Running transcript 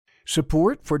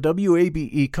Support for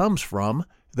WABE comes from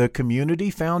the Community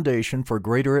Foundation for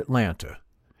Greater Atlanta.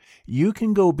 You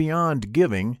can go beyond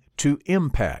giving to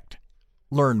impact.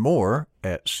 Learn more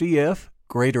at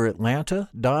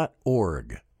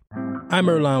cfgreateratlanta.org. I'm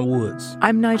Earlonne Woods.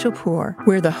 I'm Nigel Poor.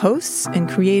 We're the hosts and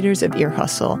creators of Ear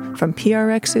Hustle from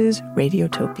PRX's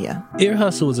Radiotopia. Ear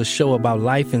Hustle is a show about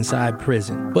life inside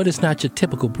prison, but it's not your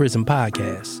typical prison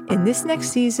podcast. In this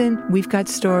next season, we've got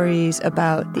stories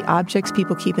about the objects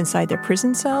people keep inside their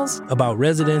prison cells, about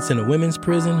residents in a women's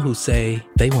prison who say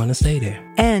they want to stay there,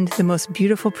 and the most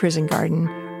beautiful prison garden.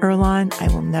 Earlonne, I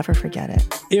will never forget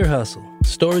it. Ear Hustle.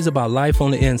 Stories about life on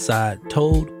the inside,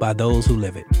 told by those who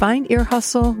live it. Find Ear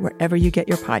Hustle wherever you get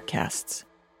your podcasts.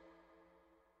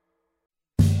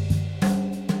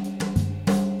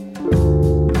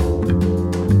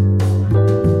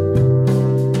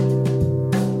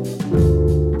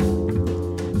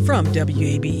 From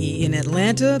WABE in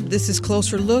Atlanta, this is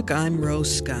Closer Look. I'm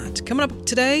Rose Scott. Coming up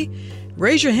today,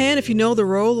 raise your hand if you know the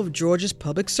role of Georgia's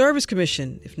Public Service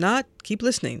Commission. If not, keep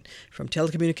listening. From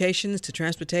telecommunications to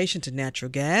transportation to natural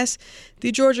gas,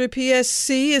 the Georgia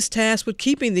PSC is tasked with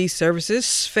keeping these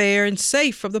services fair and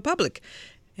safe for the public.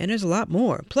 And there's a lot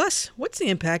more. Plus, what's the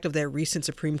impact of that recent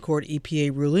Supreme Court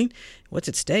EPA ruling? What's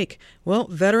at stake? Well,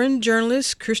 veteran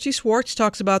journalist Christy Schwartz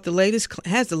has the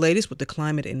latest with the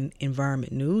climate and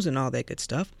environment news and all that good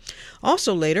stuff.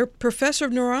 Also later, Professor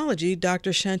of Neurology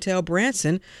Dr. Chantel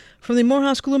Branson from the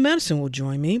Morehouse School of Medicine will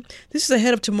join me. This is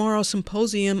ahead of tomorrow's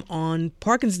symposium on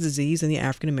Parkinson's disease in the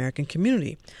African American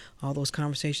community. All those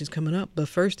conversations coming up. But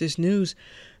first, this news.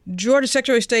 Georgia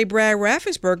Secretary of State Brad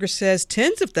Raffensperger says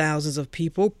tens of thousands of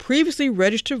people previously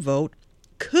registered to vote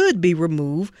could be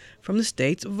removed from the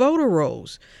state's voter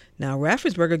rolls. Now,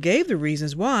 Raffensperger gave the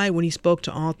reasons why when he spoke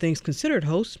to All Things Considered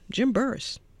host Jim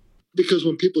Burris. Because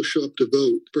when people show up to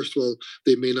vote, first of all,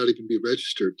 they may not even be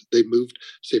registered. They moved,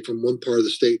 say, from one part of the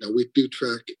state. Now, we do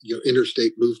track,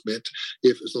 interstate movement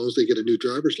as long as they get a new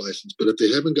driver's license. But if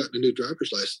they haven't gotten a new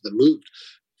driver's license and moved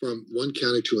from one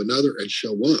county to another and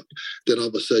show up, then all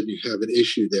of a sudden you have an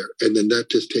issue there. And then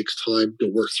that just takes time to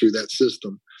work through that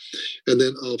system. And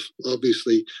then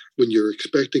obviously, when you're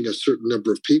expecting a certain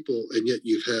number of people, and yet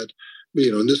you've had,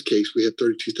 in this case, we had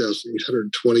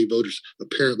 32,820 voters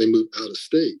apparently move out of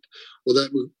state. Well,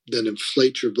 that would then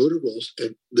inflate your voter rolls,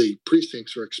 and the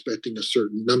precincts are expecting a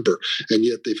certain number, and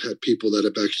yet they've had people that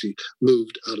have actually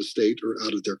moved out of state or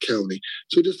out of their county.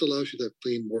 So it just allows you to have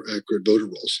clean, more accurate voter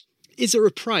rolls. Is there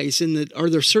a price in that? Are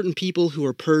there certain people who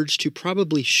are purged who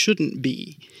probably shouldn't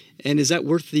be? And is that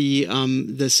worth the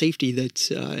safety that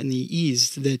and the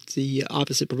ease that the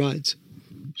opposite provides?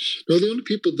 No, the only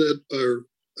people that are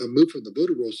moved from the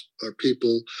voter rolls are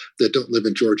people that don't live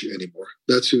in Georgia anymore.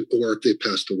 That's who, or if they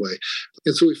passed away.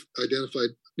 And so we've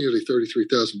identified nearly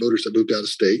 33,000 voters that moved out of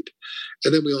state.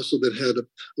 And then we also then had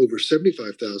over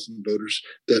 75,000 voters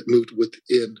that moved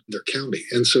within their county.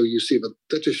 And so you see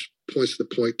that just points to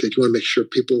the point that you want to make sure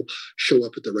people show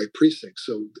up at the right precinct.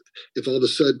 So if all of a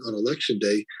sudden on election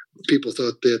day, people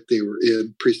thought that they were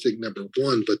in precinct number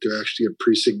 1, but they're actually in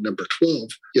precinct number 12,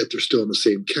 yet they're still in the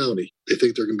same county. They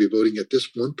think they're going to be voting at this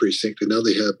one precinct, and now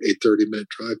they have a 30-minute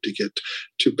drive to get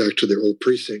back to their old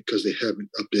precinct because they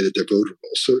haven't updated their voter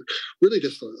roll. So it really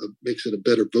just makes it a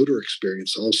better voter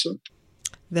experience also.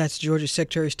 That's Georgia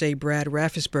Secretary of State Brad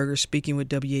Raffensperger speaking with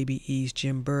WABE's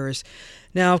Jim Burris.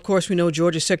 Now, of course, we know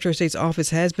Georgia Secretary of State's office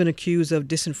has been accused of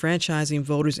disenfranchising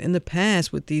voters in the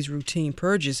past with these routine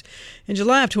purges. In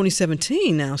July of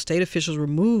 2017, now, state officials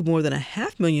removed more than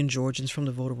 500,000 Georgians from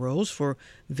the voter rolls for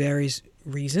various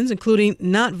reasons, including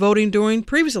not voting during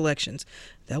previous elections.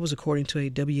 That was according to a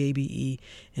WABE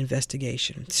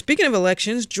investigation. Speaking of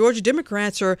elections, Georgia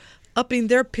Democrats are upping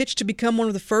their pitch to become one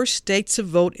of the first states to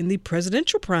vote in the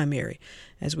presidential primary.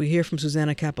 As we hear from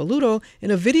Susanna Capelouto,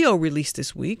 in a video released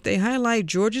this week, they highlight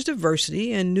Georgia's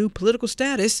diversity and new political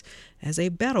status as a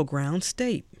battleground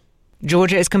state.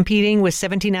 Georgia is competing with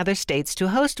 17 other states to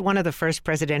host one of the first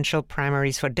presidential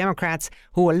primaries for Democrats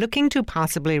who are looking to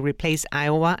possibly replace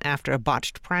Iowa after a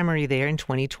botched primary there in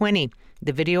 2020.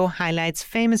 The video highlights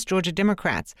famous Georgia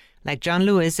Democrats like John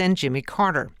Lewis and Jimmy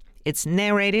Carter. It's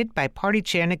narrated by Party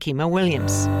Chair Nikema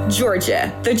Williams.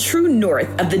 Georgia, the true north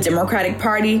of the Democratic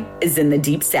Party, is in the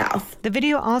Deep South. The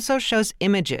video also shows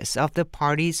images of the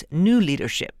party's new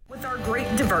leadership. With our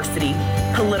great diversity,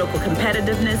 political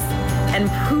competitiveness, and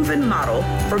proven model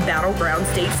for battleground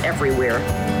states everywhere,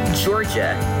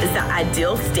 Georgia is the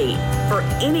ideal state for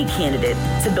any candidate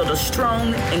to build a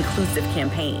strong, inclusive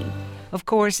campaign. Of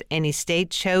course, any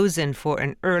state chosen for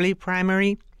an early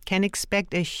primary can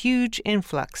expect a huge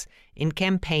influx in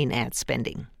campaign ad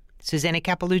spending. Susanna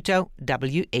Capelouto,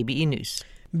 WABE News.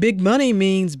 Big money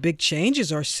means big changes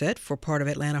are set for part of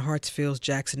Atlanta Hartsfield's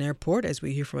Jackson Airport. As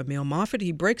we hear from Emil Moffitt,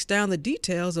 he breaks down the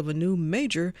details of a new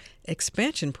major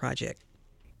expansion project.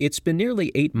 It's been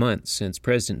nearly 8 months since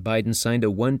President Biden signed a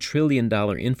 $1 trillion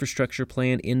infrastructure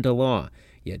plan into law.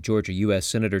 Yet Georgia U.S.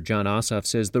 Senator Jon Ossoff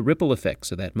says the ripple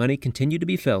effects of that money continue to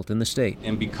be felt in the state.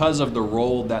 And because of the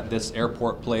role that this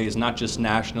airport plays, not just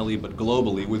nationally but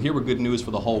globally, we're here with good news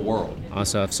for the whole world.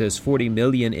 Ossoff says $40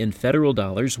 million in federal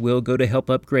dollars will go to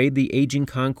help upgrade the aging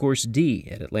Concourse D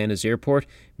at Atlanta's airport,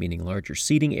 meaning larger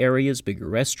seating areas, bigger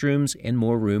restrooms, and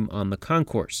more room on the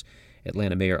concourse.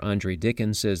 Atlanta Mayor Andre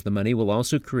Dickens says the money will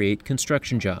also create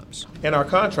construction jobs. And our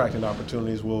contracting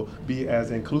opportunities will be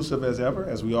as inclusive as ever,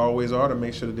 as we always are, to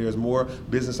make sure that there's more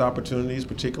business opportunities,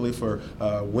 particularly for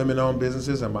women-owned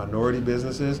businesses and minority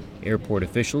businesses. Airport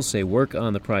officials say work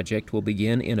on the project will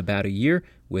begin in about a year,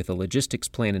 with a logistics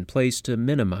plan in place to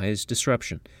minimize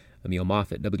disruption. Emil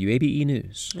Moffitt, WABE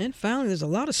News. And finally, there's a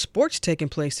lot of sports taking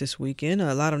place this weekend.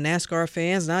 A lot of NASCAR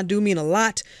fans, and I do mean a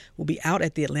lot, will be out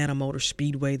at the Atlanta Motor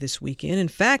Speedway this weekend. In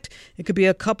fact, it could be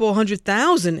a couple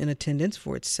 100,000 in attendance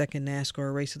for its second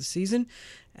NASCAR race of the season.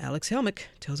 Alex Helmick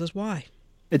tells us why.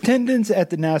 Attendance at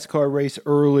the NASCAR race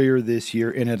earlier this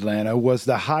year in Atlanta was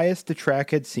the highest the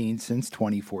track had seen since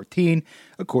 2014,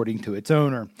 according to its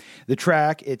owner. The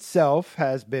track itself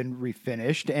has been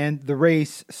refinished, and the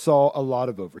race saw a lot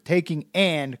of overtaking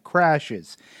and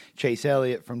crashes. Chase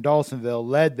Elliott from Dawsonville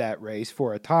led that race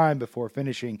for a time before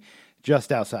finishing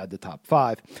just outside the top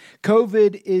 5.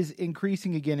 COVID is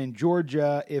increasing again in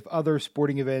Georgia. If other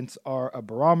sporting events are a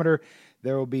barometer,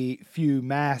 there will be few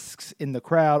masks in the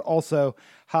crowd. Also,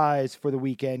 highs for the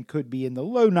weekend could be in the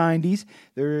low 90s.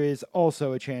 There is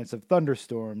also a chance of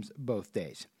thunderstorms both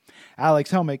days.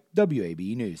 Alex Helmick,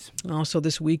 WABE News. Also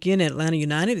this weekend, Atlanta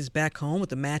United is back home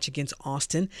with a match against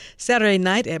Austin. Saturday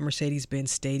night at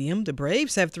Mercedes-Benz Stadium. The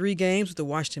Braves have 3 games with the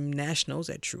Washington Nationals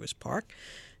at Truist Park.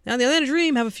 Now, the Atlanta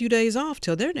Dream have a few days off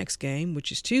till their next game,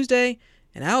 which is Tuesday,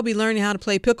 and I'll be learning how to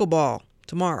play pickleball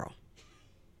tomorrow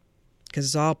because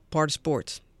it's all part of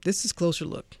sports. This is Closer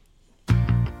Look.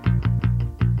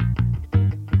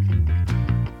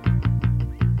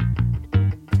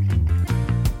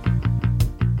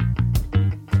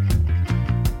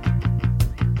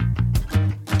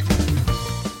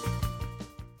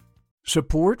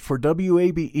 Support for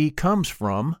WABE comes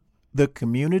from the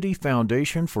Community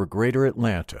Foundation for Greater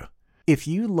Atlanta. If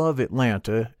you love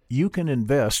Atlanta, you can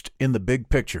invest in the big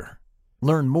picture.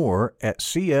 Learn more at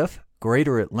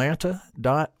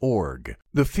cfgreateratlanta.org.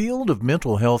 The field of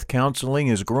mental health counseling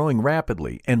is growing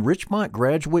rapidly, and Richmont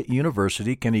Graduate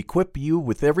University can equip you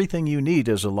with everything you need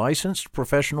as a licensed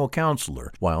professional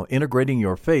counselor while integrating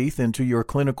your faith into your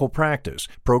clinical practice.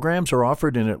 Programs are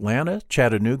offered in Atlanta,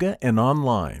 Chattanooga, and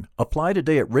online. Apply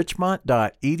today at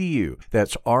richmont.edu.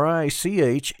 That's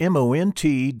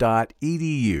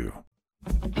RICHMONT.edu.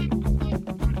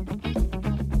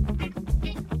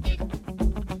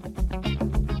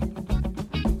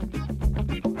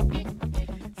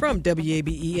 From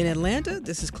WABE in Atlanta,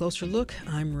 this is Closer Look.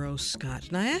 I'm Rose Scott.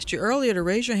 And I asked you earlier to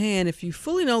raise your hand if you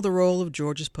fully know the role of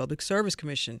Georgia's Public Service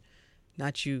Commission.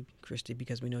 Not you, Christy,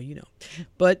 because we know you know.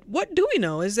 But what do we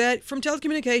know is that from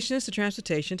telecommunications to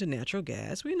transportation to natural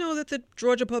gas, we know that the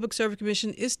Georgia Public Service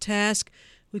Commission is tasked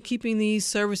with keeping these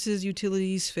services,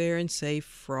 utilities fair and safe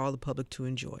for all the public to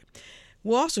enjoy.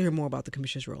 We'll also hear more about the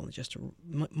Commission's role in just a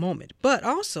moment. But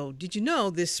also, did you know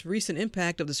this recent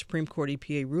impact of the Supreme Court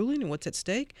EPA ruling and what's at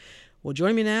stake? Well,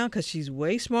 join me now, because she's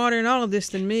way smarter in all of this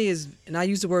than me, and I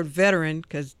use the word veteran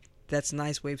because that's a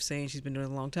nice way of saying she's been doing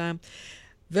it a long time.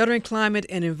 Veteran climate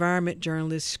and environment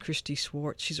journalist Christy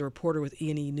Schwartz. She's a reporter with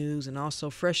E&E News and also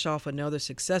fresh off another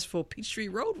successful Peachtree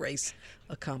Road Race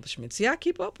accomplishment. See, I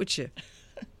keep up with you.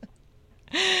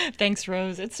 Thanks,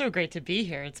 Rose. It's so great to be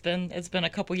here. It's been a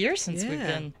couple years since we've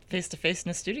been face to face in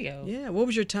the studio. Yeah. What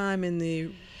was your time in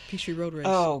the Peachtree Road Race?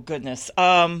 Oh goodness.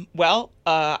 I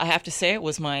have to say it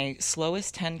was my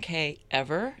slowest 10K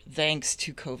ever, thanks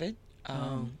to COVID.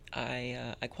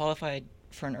 I qualified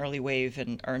for an early wave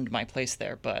and earned my place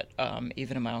there, but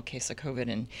even a mild case of COVID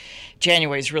in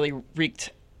January has really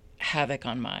wreaked havoc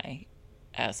on my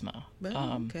asthma.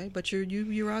 Well, okay, but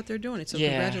you're out there doing it, so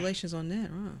congratulations on that.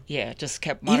 Huh? Yeah, just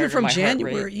kept monitoring my heart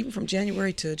rate. Even from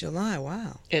January to July.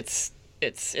 Wow. It's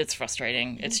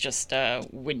frustrating. It's just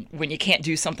when you can't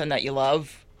do something that you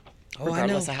love,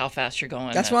 regardless of how fast you're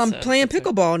going. That's why I'm playing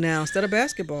pickleball now instead of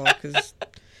basketball, because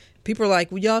people are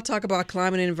like, "Will y'all talk about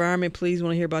climate and environment? Please,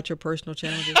 want to hear about your personal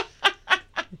challenges."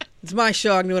 It's my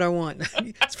show. I can do what I want.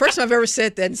 It's the first time I've ever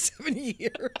said that in 7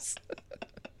 years.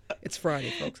 It's Friday,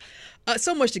 folks.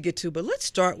 So much to get to, but let's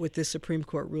start with this Supreme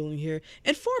Court ruling here.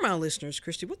 Inform our listeners,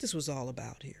 Christy, what this was all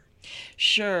about here.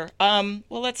 Sure. Well,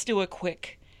 let's do a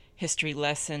quick history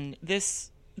lesson.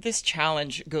 This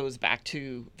challenge goes back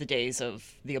to the days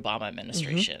of the Obama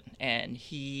administration, and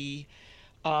he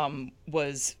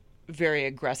was very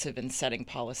aggressive in setting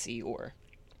policy or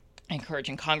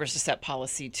encouraging Congress to set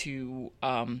policy to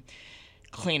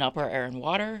clean up our air and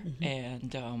water,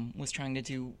 and was trying to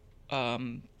do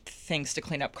things to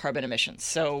clean up carbon emissions.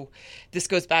 So this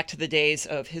goes back to the days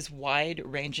of his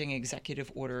wide-ranging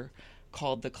executive order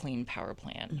called the Clean Power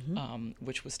Plan,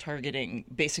 which was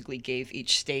basically gave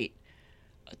each state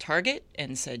a target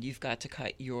and said, you've got to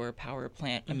cut your power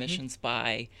plant emissions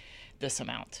by this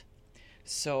amount.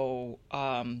 So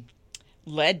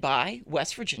led by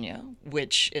West Virginia,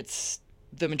 which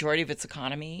the majority of its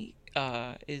economy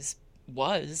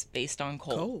was based on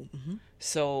coal.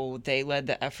 So they led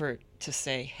the effort to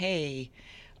say, hey,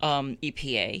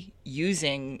 EPA,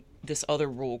 using this other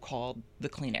rule called the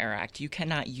Clean Air Act, you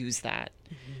cannot use that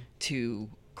to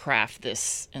craft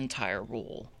this entire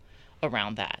rule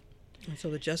around that. And so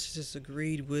the justices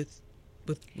agreed with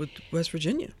West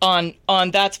Virginia. On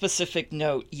that specific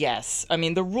note, yes. I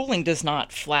mean, the ruling does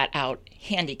not flat out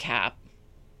handicap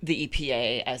the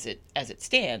EPA as it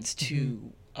stands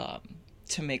to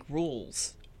make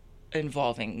rules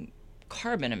involving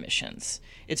carbon emissions.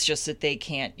 It's just that they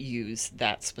can't use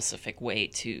that specific way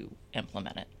to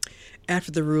implement it.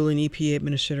 After the ruling, EPA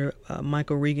Administrator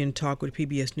Michael Regan talked with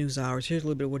PBS NewsHour. Here's a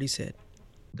little bit of what he said.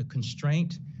 The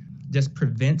constraint just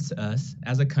prevents us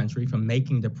as a country from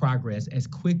making the progress as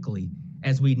quickly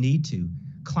as we need to.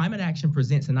 Climate action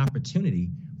presents an opportunity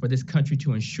for this country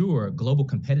to ensure global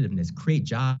competitiveness, create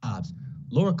jobs,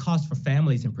 lower costs for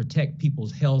families, and protect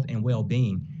people's health and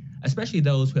well-being, especially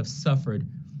those who have suffered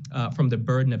from the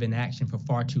burden of inaction for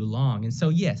far too long. And so,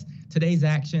 yes, today's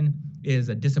action is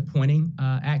a disappointing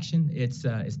action. It's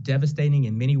devastating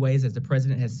in many ways, as the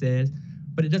president has said,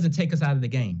 but it doesn't take us out of the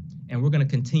game. And we're going to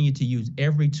continue to use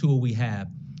every tool we have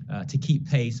to keep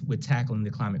pace with tackling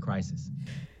the climate crisis.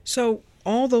 So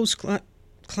all those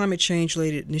climate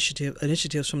change-related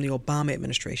initiatives from the Obama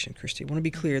administration, Christy, I want to be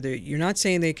clear, you're not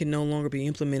saying they can no longer be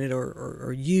implemented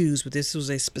or used, but this was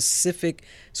a specific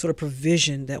sort of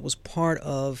provision that was part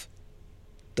of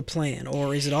the plan,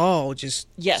 or is it all just...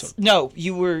 Yes. No,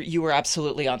 you were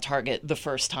absolutely on target the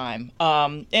first time.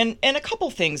 And a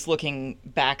couple things looking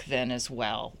back then as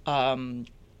well.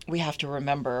 We have to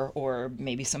remember, or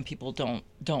maybe some people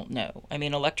don't know. I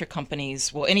mean, electric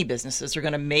companies, well, any businesses are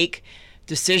going to make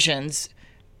decisions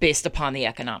based upon the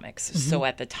economics. So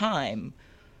at the time,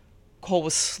 coal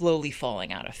was slowly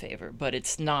falling out of favor, but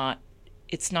it's not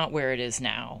where it is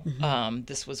now.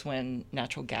 This was when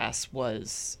natural gas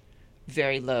was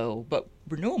very low, but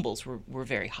renewables were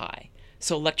very high.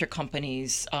 So electric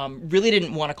companies really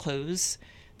didn't want to close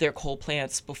their coal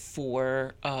plants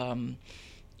before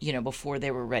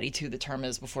they were ready to. The term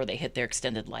is before they hit their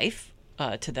extended life.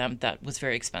 To them, that was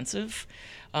very expensive.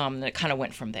 And it kind of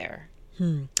went from there.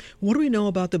 What do we know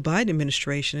about the Biden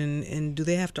administration, and do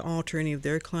they have to alter any of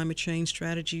their climate change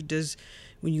strategy?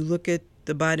 When you look at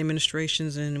the Biden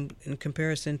administrations in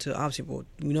comparison to, obviously, well,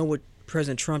 we know what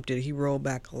President Trump did. He rolled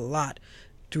back a lot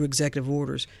through executive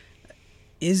orders.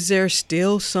 Is there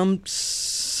still some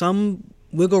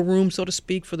wiggle room, so to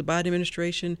speak, for the Biden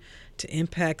administration to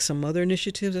impact some other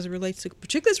initiatives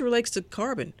particularly as it relates to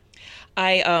carbon?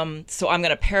 So I'm going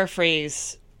to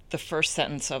paraphrase the first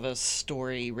sentence of a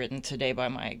story written today by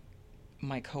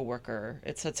my coworker.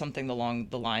 It said something along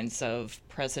the lines of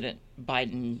President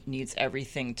Biden needs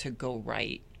everything to go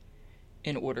right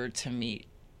in order to meet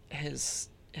his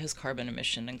carbon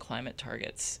emission and climate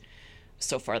targets.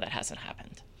 So far, that hasn't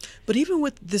happened. But even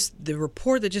with the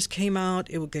report that just came out,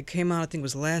 it came out, I think it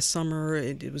was last summer.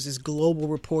 It was this global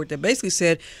report that basically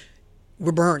said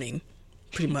we're burning,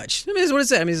 pretty much. I mean, that's what it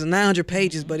said. I mean, it's 900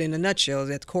 pages, but in a nutshell,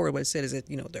 at the core, what it said is that,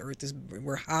 the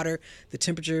we're hotter.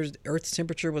 Earth's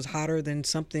temperature was hotter than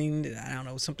something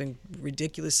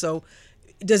ridiculous. So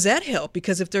does that help?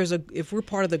 Because if we're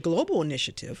part of the global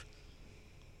initiative.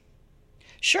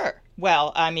 Sure.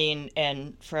 Well, I mean,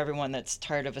 and for everyone that's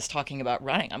tired of us talking about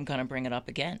running, I'm going to bring it up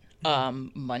again.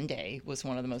 Monday was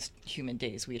one of the most humid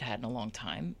days we'd had in a long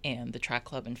time, and the track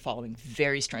club, in following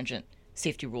very stringent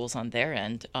safety rules on their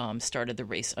end, started the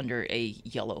race under a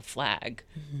yellow flag,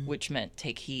 which meant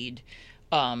take heed,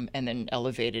 and then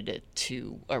elevated it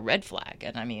to a red flag.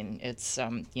 And I mean, it's,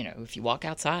 if you walk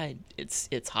outside,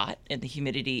 it's hot and the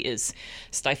humidity is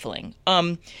stifling.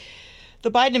 The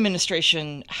Biden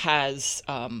administration has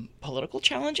political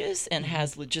challenges and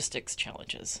has logistics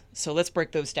challenges. So let's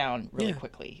break those down really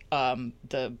quickly.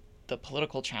 The the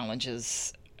political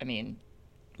challenges, I mean,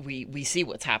 we see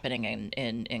what's happening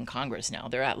in Congress now.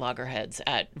 They're at loggerheads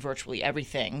at virtually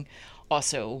everything,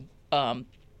 also,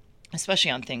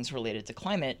 especially on things related to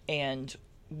climate. And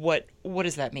what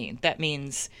does that mean? That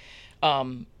means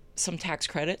some tax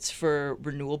credits for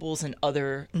renewables and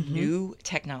other new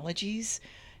technologies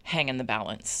hang in the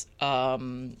balance.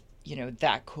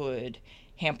 That could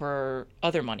hamper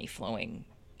other money flowing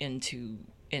into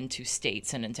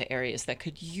states and into areas that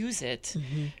could use it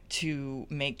to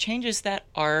make changes that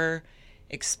are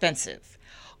expensive.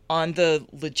 On the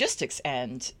logistics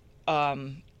end,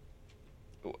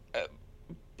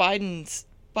 Biden's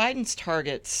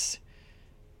targets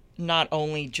not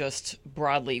only just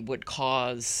broadly would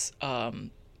cause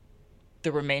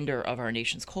the remainder of our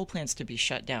nation's coal plants to be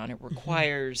shut down, it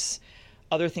requires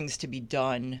other things to be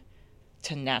done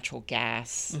to natural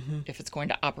gas. If it's going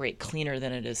to operate cleaner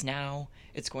than it is now,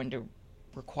 it's going to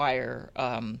require,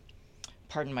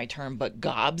 pardon my term, but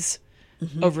gobs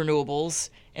of renewables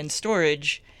and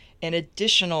storage and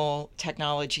additional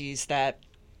technologies that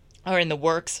are in the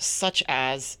works, such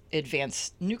as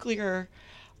advanced nuclear,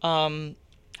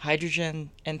 hydrogen,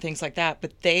 and things like that.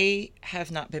 But they have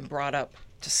not been brought up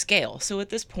to scale. So at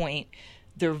this point,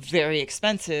 they're very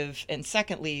expensive. And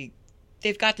secondly,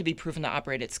 they've got to be proven to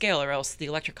operate at scale, or else the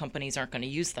electric companies aren't going to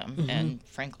use them. And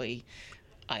frankly,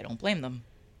 I don't blame them.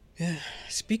 Yeah.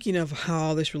 Speaking of how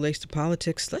all this relates to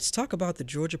politics, let's talk about the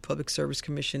Georgia Public Service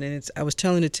Commission. And I was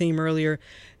telling the team earlier,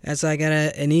 as I got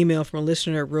an email from a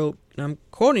listener that wrote, and I'm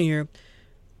quoting here,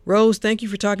 "Rose, thank you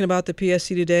for talking about the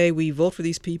PSC today. We vote for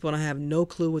these people, and I have no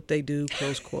clue what they do,"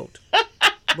 close quote.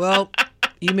 Well,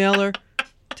 emailer,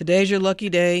 today's your lucky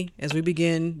day as we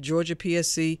begin Georgia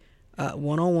PSC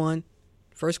 101.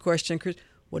 First question, Chris,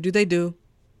 what do they do?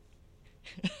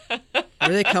 Where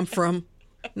do they come from?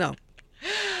 No.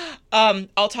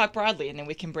 I'll talk broadly, and then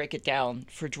we can break it down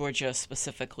for Georgia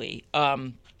specifically.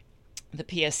 The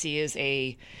PSC is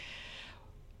a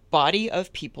body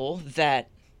of people that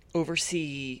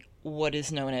oversee what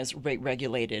is known as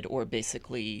rate-regulated, or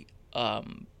basically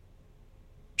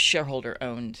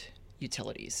shareholder-owned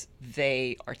utilities.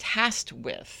 They are tasked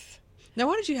with... Now,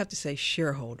 why did you have to say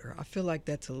shareholder? I feel like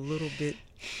that's a little bit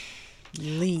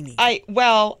leaning. I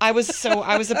was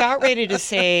about ready to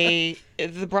say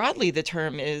broadly the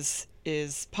term is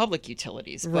public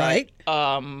utilities, but, right?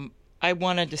 I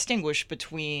want to distinguish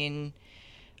between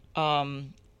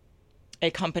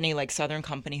a company like Southern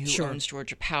Company, who owns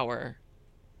Georgia Power,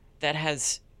 that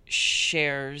has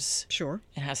shares,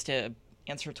 and has to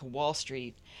answer to Wall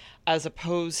Street, as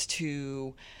opposed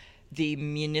to the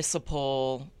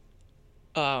municipal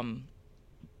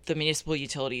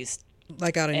utilities,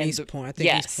 like out in East Point. I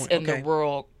think East Point. And the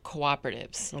rural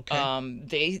cooperatives.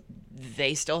 Okay.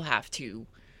 They still have to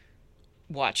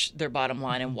watch their bottom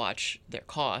line and watch their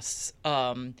costs.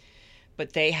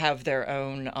 But they have their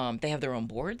own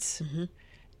boards,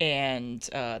 and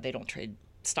they don't trade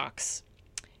stocks,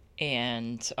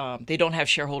 and they don't have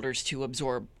shareholders to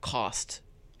absorb cost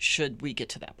should we get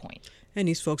to that point. And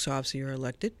these folks obviously are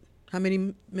elected. How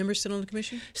many members sit on the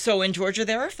commission? So in Georgia,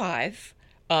 there are 5.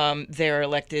 They're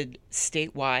elected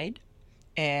statewide,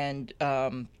 and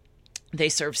they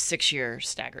serve 6-year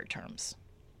staggered terms.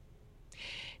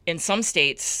 In some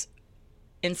states,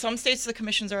 the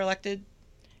commissions are elected,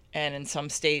 and in some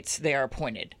states, they are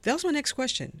appointed. That was my next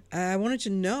question. I wanted to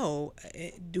know,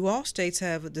 do all states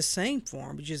have the same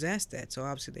form? You just asked that, so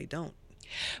obviously they don't.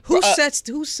 Who sets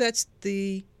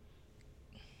the...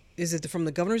 Is it from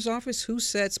the governor's office? Who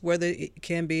sets whether it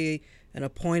can be an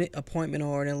appointment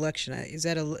or an election? Is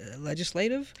that a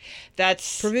legislative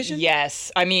provision?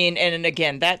 Yes. I mean, and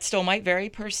again, that still might vary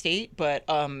per state, but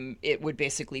it would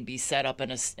basically be set up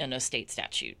in a state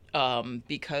statute,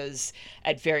 because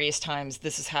at various times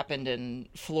this has happened in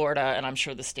Florida, and I'm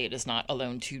sure the state is not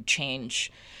alone to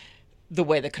change the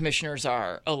way the commissioners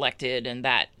are elected, and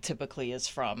that typically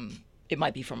is it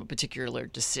might be from a particular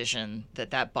decision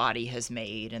that body has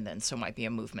made, and then so might be a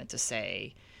movement to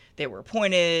say they were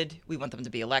appointed, we want them to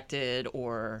be elected,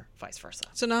 or vice versa.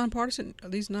 So nonpartisan? Are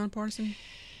these nonpartisan?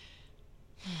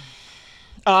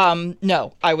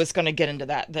 No, I was going to get into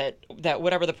that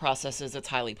whatever the process is, it's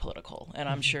highly political, and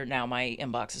I'm sure now my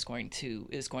inbox is going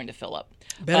to fill up.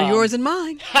 Better yours than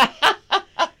mine.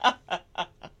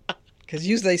 Because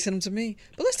usually they send them to me.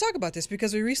 But let's talk about this,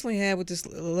 because we recently had with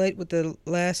the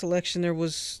last election, there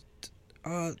was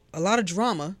a lot of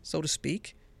drama, so to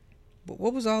speak. But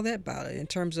what was all that about in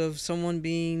terms of someone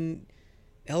being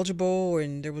eligible,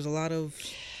 and there was a lot of...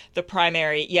 The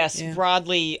primary, yes,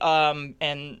 broadly, and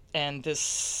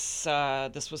this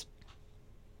was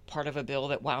part of a bill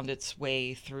that wound its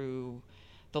way through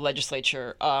the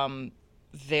legislature,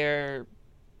 they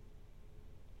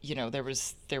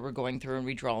were going through and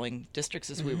redrawing districts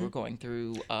as we were going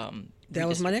through. That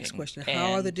was my next question.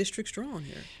 How are the districts drawn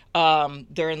here?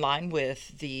 They're in line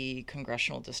with the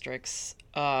congressional districts,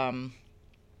 and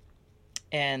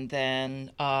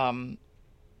then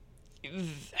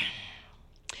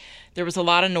there was a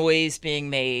lot of noise being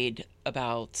made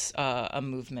about a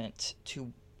movement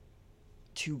to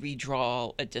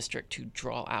redraw a district to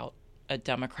draw out a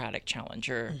Democratic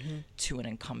challenger to an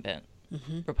incumbent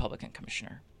Republican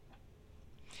commissioner.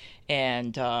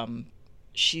 And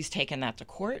she's taken that to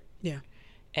court. Yeah.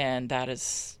 And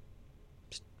that's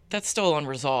still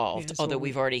unresolved, although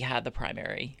we've already had the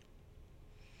primary.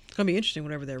 It's gonna be interesting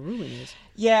whatever their ruling is.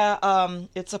 Yeah,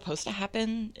 it's supposed to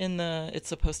happen in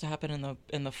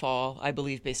the fall, I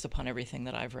believe, based upon everything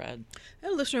that I've read.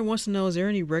 A listener wants to know: is there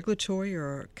any regulatory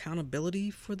or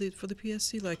accountability for the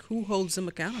PSC? Like, who holds them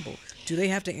accountable? Do they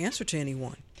have to answer to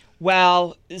anyone?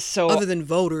 Well, so other than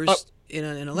voters in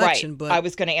an election, right. But I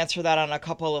was going to answer that on a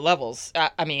couple of levels.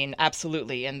 I mean,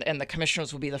 absolutely, and the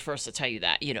commissioners will be the first to tell you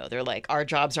that. They're like, our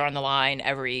jobs are on the line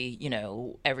every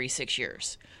 6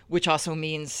 years, which also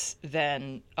means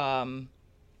then.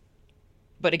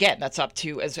 But again, that's up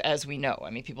to, as we know. I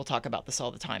mean, people talk about this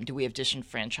all the time. Do we have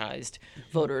disenfranchised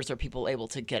voters? Are people able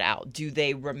to get out? Do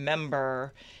they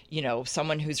remember,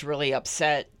 someone who's really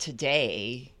upset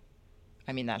today?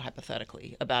 I mean that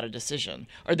hypothetically, about a decision.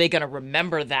 Are they going to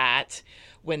remember that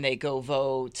when they go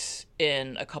vote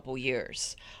in a couple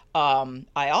years?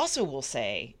 I also will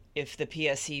say, if the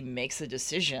PSC makes a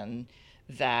decision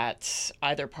that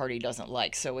either party doesn't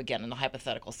like, so again, in the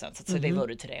hypothetical sense, let's say they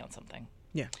voted today on something.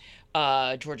 Yeah.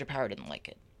 Georgia Power didn't like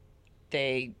it.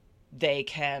 They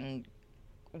can,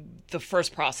 the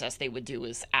first process they would do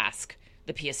is ask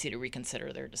the PSC to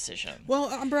reconsider their decision. Well,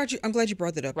 I'm glad you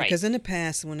brought that up, right. Because in the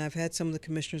past, when I've had some of the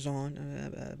commissioners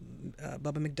on,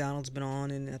 Bubba McDonald's been on,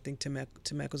 and I think Tim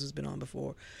Echols has been on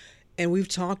before, and we've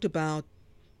talked about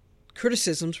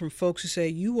criticisms from folks who say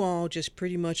you all just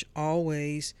pretty much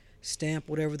always stamp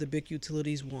whatever the big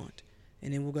utilities want,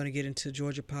 and then we're going to get into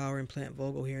Georgia Power and Plant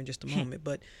Vogtle here in just a moment,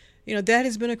 but that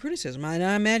has been a criticism, and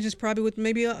I imagine it's probably with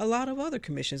maybe a lot of other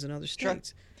commissions in other states.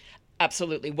 Sure.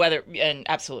 Absolutely, whether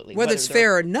it's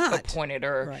fair or not, appointed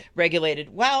or right.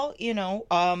 regulated. Well,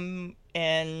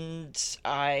 and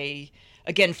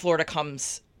Florida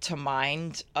comes to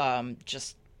mind,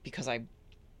 just because I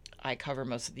cover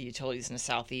most of the utilities in the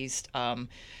Southeast. North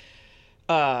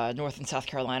and South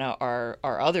Carolina are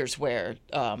others where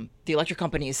the electric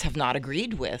companies have not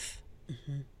agreed with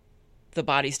the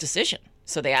body's decision.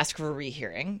 So they ask for a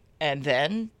rehearing, and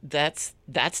then that's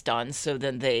done. So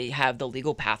then they have the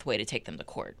legal pathway to take them to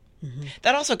court.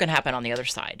 That also can happen on the other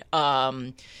side.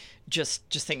 Just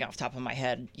thinking off the top of my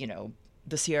head,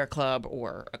 the Sierra Club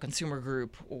or a consumer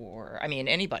group, or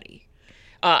anybody,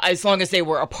 as long as they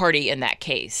were a party in that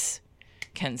case,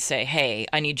 can say, "Hey,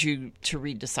 I need you to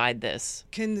redecide this."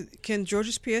 Can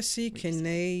Georgia's PSC can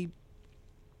they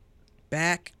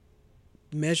back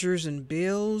measures and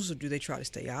bills, or do they try to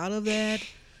stay out of that?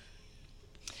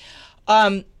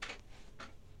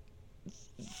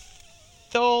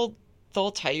 They'll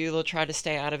tell you, they'll try to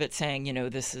stay out of it, saying,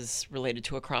 this is related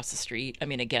to across the street. I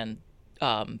mean, again,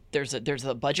 there's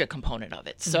a budget component of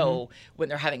it. So when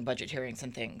they're having budget hearings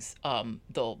and things,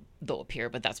 they'll appear,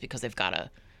 but that's because they've got to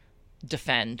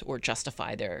defend or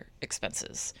justify their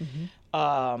expenses.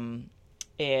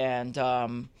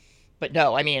 But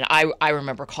no, I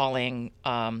remember calling,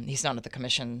 he's not at the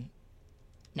commission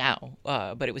now,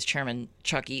 but it was Chairman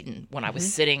Chuck Eaton when I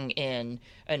was sitting in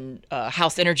a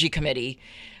House Energy Committee.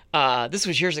 This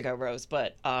was years ago, Rose,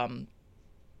 but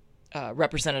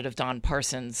Representative Don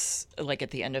Parsons, like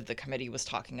at the end of the committee, was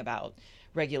talking about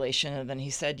regulation. And then he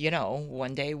said,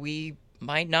 one day we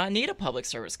might not need a public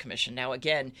service commission. Now,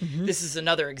 again, this is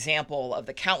another example of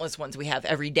the countless ones we have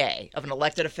every day of an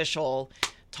elected official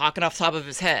talking off the top of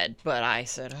his head. But I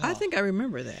said, I think I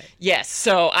remember that. Yes.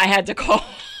 So I had to call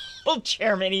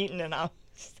Chairman Eaton, and I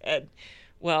said,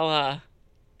 well,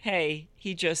 hey,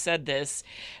 he just said this.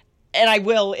 And I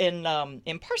will, in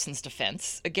Parsons'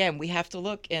 defense, again, we have to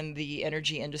look, and the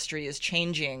energy industry is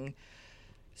changing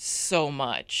so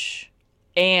much.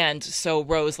 And so,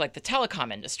 Rose, like the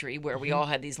telecom industry, where we all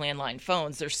had these landline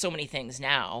phones, there's so many things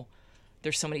now.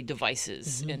 There's so many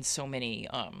devices and so many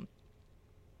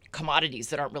commodities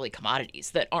that aren't really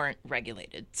commodities, that aren't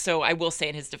regulated. So I will say,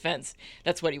 in his defense,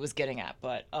 that's what he was getting at.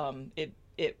 But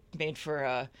it made for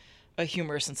a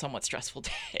humorous and somewhat stressful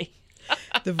day.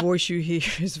 The voice you hear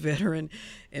is veteran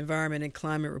environment and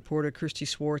climate reporter Christy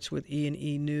Schwartz with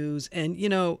E&E News. And,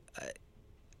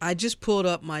 I just pulled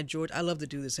up my Georgia. I love to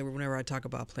do this whenever I talk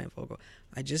about Plant Vogtle.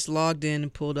 I just logged in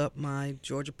and pulled up my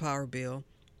Georgia Power bill.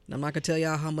 And I'm not going to tell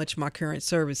y'all how much my current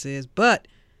service is, but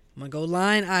I'm going to go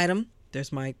line item.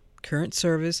 There's my current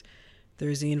service.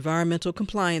 There's the environmental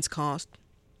compliance cost.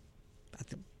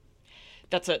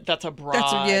 That's a broad.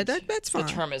 That's fine.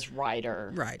 The term is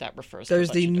rider. Right. That refers There's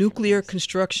to a bunch the of nuclear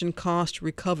construction cost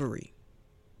recovery.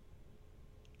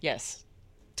 Yes.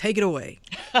 Take it away.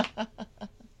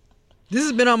 This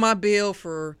has been on my bill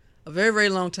for a very, very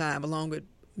long time, along with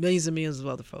millions and millions of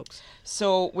other folks.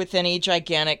 So with any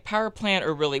gigantic power plant,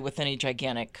 or really with any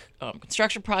gigantic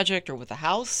construction project, or with a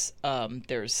house,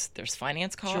 there's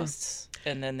finance costs,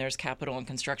 and then there's capital and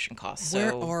construction costs.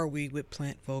 Where are we with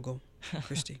Plant Vogtle,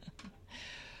 Christy?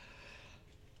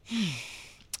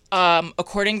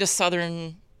 According to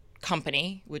Southern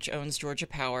Company, which owns Georgia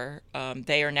Power,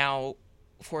 they are now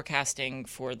forecasting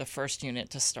for the first unit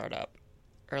to start up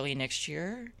early next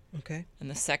year. Okay. And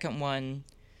the second one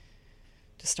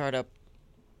to start up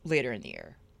later in the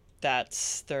year.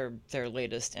 That's their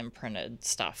latest imprinted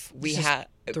stuff. We have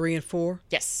 3 and 4?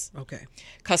 Yes. Okay.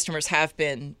 Customers have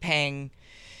been paying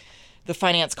the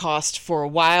finance cost for a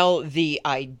while. The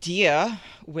idea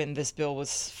when this bill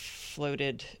was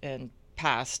floated and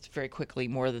passed very quickly,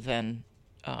 more than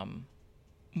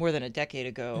a decade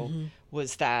ago,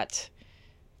 was that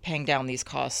paying down these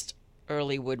costs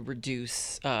early would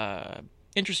reduce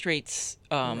interest rates,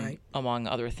 among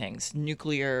other things.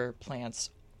 Nuclear plants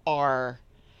are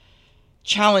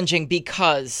challenging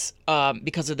because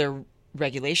of their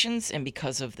regulations and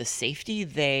because of the safety.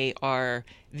 They are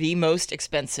the most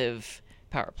expensive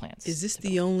power plants. Are these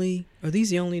the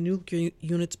only nuclear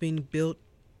units being built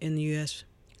in the U.S.?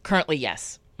 Currently,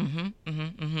 yes.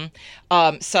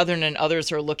 Southern and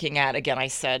others are looking at, again, I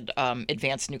said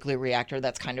advanced nuclear reactor.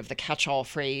 That's kind of the catch-all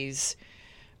phrase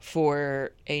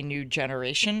for a new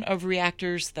generation of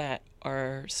reactors that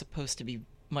are supposed to be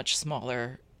much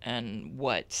smaller and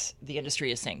what the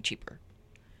industry is saying cheaper.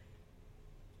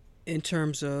 In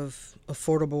terms of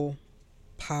affordable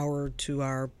power to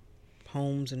our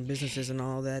homes and businesses and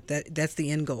all that's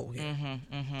the end goal here.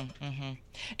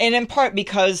 And in part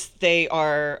because they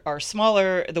are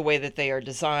smaller, the way that they are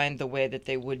designed, the way that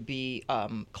they would be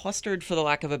clustered, for the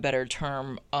lack of a better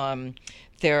term,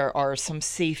 there are some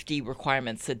safety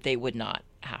requirements that they would not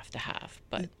have to have.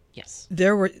 But yes,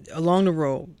 there were along the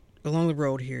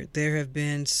road here, there have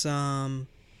been some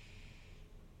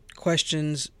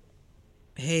questions.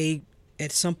 Hey,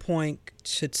 at some point,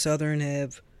 should Southern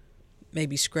have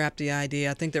maybe scrapped the idea?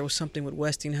 I think there was something with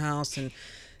Westinghouse, and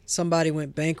somebody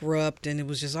went bankrupt, and it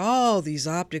was just all these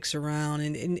optics around.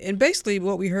 And basically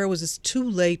what we heard was it's too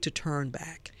late to turn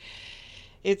back.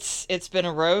 It's been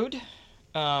a road,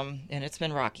 and it's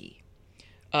been rocky.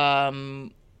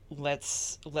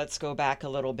 Let's go back a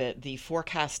little bit. The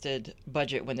forecasted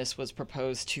budget when this was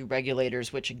proposed to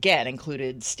regulators, which again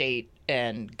included state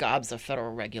and gobs of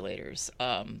federal regulators,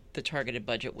 the targeted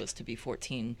budget was to be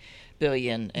 $14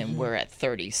 billion, and we're at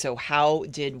 30. So how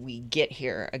did we get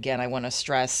here? Again, I want to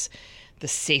stress the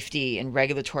safety and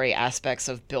regulatory aspects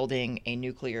of building a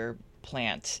nuclear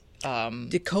plant.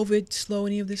 Did COVID slow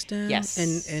any of this down? Yes.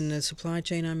 And the supply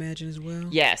chain, I imagine, as well?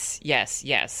 Yes.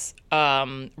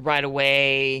 Right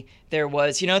away, there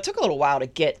was, it took a little while to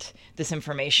get this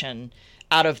information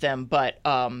out of them, but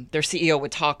their CEO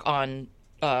would talk on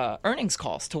earnings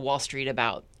calls to Wall Street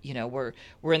about, we're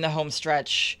in the home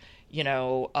stretch,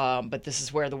 but this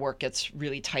is where the work gets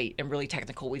really tight and really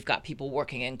technical. We've got people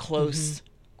working in close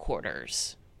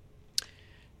quarters.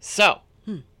 So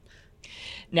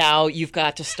now you've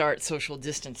got to start social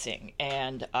distancing.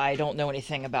 And I don't know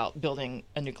anything about building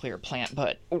a nuclear plant,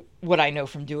 but what I know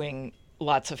from doing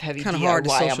lots of heavy kind of DIY hard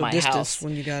to on social my distance house.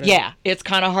 When you got it's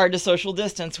kind of hard to social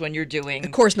distance when you're doing.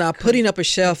 Of course, now putting up a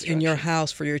shelf in your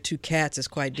house for your 2 cats is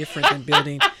quite different than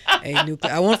building a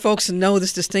nuclear. I want folks to know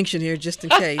this distinction here, just in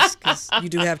case, because you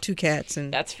do have 2 cats,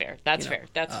 and that's fair. That's fair.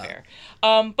 But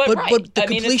the I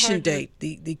mean, completion date,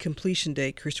 the completion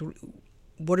date, Chris.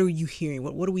 What are you hearing?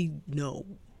 What do we know?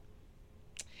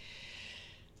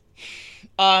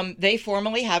 They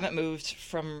formally haven't moved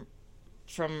from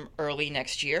early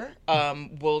next year.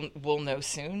 We'll know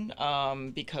soon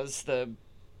because the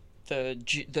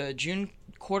June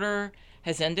quarter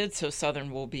has ended, so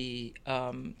Southern will be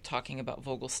talking about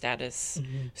Vogtle status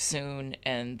soon,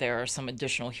 and there are some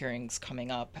additional hearings coming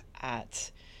up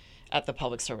at the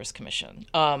Public Service Commission.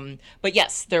 But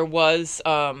yes, there was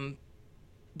an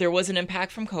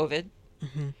impact from COVID.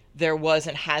 There was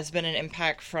and has been an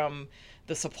impact from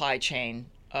the supply chain,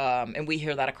 and we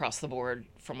hear that across the board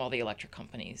from all the electric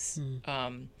companies.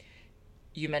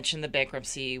 you mentioned the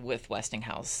bankruptcy with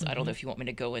Westinghouse. I don't know if you want me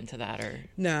to go into that or...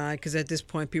 Nah, because at this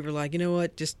point, people are like, you know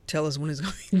what? Just tell us when it's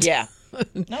going to... Yeah.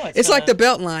 No, it's like the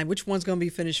Beltline. Which one's going to be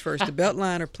finished first, the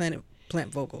Beltline or Plant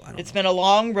Vogtle? I don't know. It's been a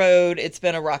long road. It's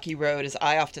been a rocky road. As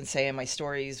I often say in my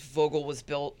stories, Vogtle was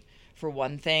built for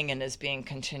one thing and is being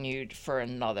continued for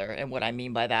another. And what I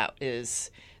mean by that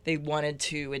is they wanted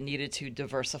to and needed to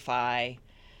diversify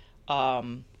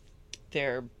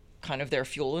their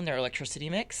fuel and their electricity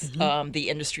mix. The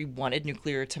industry wanted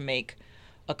nuclear to make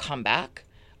a comeback.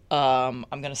 I'm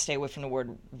going to stay away from the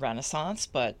word renaissance,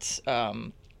 but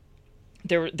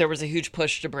there was a huge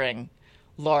push to bring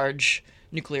large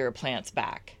nuclear plants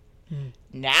back.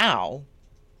 Now,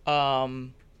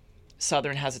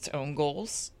 Southern has its own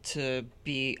goals to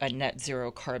be a net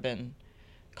zero carbon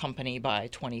company by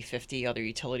 2050. Other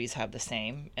utilities have the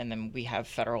same, and then we have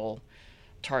federal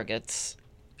targets.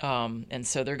 And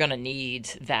so they're going to need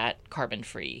that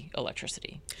carbon-free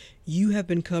electricity. You have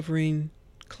been covering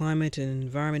climate and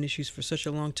environment issues for such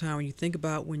a long time. When you think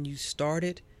about when you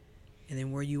started and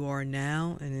then where you are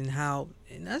now, and then how,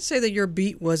 and I'd say that your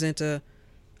beat wasn't a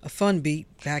fun beat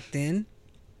back then,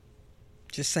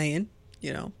 just saying,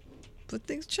 but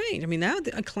things change. I mean, now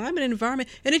the climate and environment,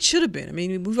 and it should have been. I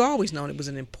mean, we've always known it was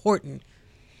an important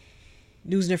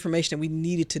news and information that we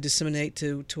needed to disseminate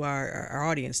to our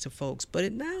audience, to folks.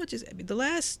 But now it's just, the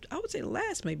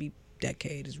last maybe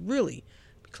decade is really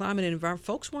climate and environment.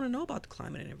 Folks want to know about the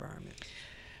climate and environment.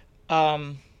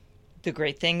 The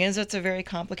great thing is it's a very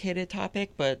complicated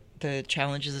topic, but the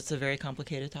challenge is it's a very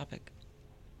complicated topic.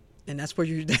 And that's where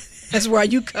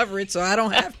you cover it, so I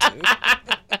don't have to.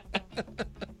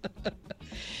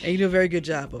 And you do a very good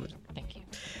job of it. Thank you.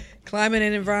 Climate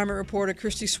and environment reporter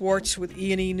Christy Swartz with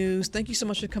E&E News. Thank you so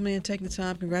much for coming in and taking the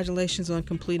time. Congratulations on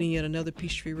completing yet another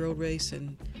Peachtree Road Race,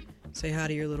 and say hi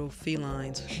to your little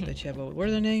felines that you have over. What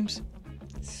are their names?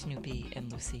 Snoopy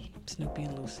and Lucy. Snoopy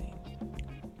and Lucy.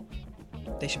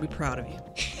 They should be proud of you.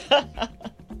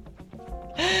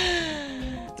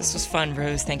 This was fun,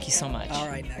 Rose. Thank you so much. All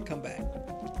right, now come back.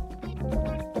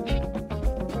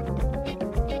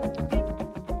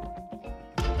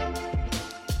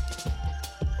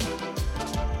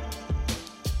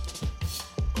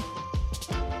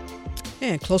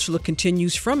 And Closer Look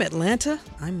continues from Atlanta.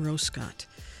 I'm Rose Scott.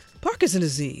 Parkinson's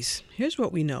disease. Here's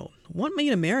what we know. 1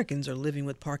 million Americans are living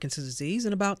with Parkinson's disease,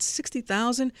 and about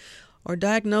 60,000 are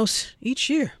diagnosed each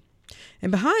year.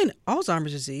 And behind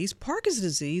Alzheimer's disease, Parkinson's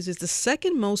disease is the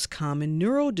second most common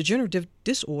neurodegenerative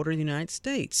disorder in the United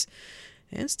States.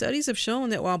 And studies have shown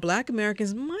that while Black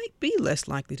Americans might be less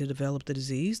likely to develop the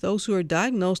disease, those who are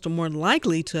diagnosed are more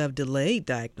likely to have delayed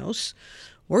diagnosis,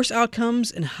 worse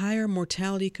outcomes, and higher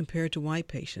mortality compared to white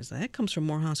patients. Now, that comes from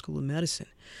Morehouse School of Medicine.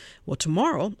 Well,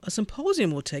 tomorrow, a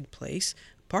symposium will take place,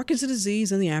 Parkinson's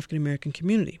disease in the African American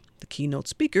community. The keynote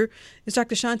speaker is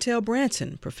Dr. Chantel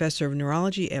Branson, professor of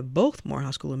neurology at both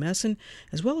Morehouse School of Medicine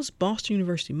as well as Boston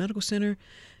University Medical Center,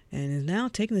 and is now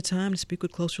taking the time to speak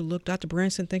with Closer Look. Dr.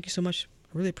 Branson, thank you so much.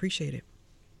 I really appreciate it.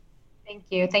 Thank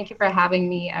you. Thank you for having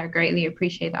me. I greatly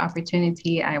appreciate the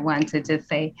opportunity. I want to just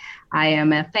say I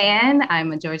am a fan.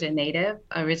 I'm a Georgia native,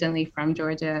 originally from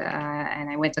Georgia, and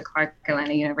I went to Clark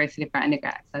Atlanta University for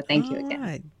undergrad. So thank you again. All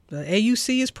right. The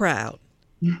AUC is proud.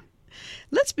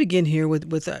 Let's begin here with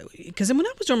because when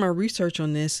I was doing my research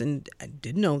on this, and I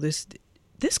didn't know this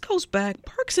goes back,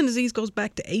 Parkinson's disease goes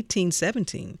back to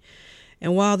 1817.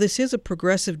 And while this is a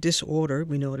progressive disorder,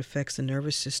 we know it affects the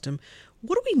nervous system.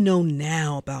 What do we know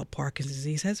now about Parkinson's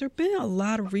disease? Has there been a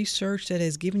lot of research that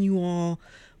has given you all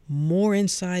more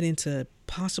insight into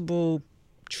possible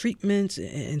treatments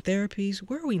and therapies?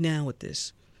 Where are we now with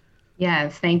this?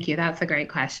 Yes, thank you. That's a great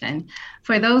question.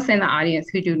 For those in the audience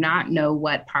who do not know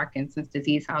what Parkinson's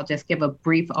disease, I'll just give a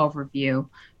brief overview.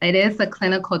 It is a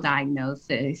clinical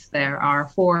diagnosis. There are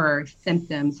 4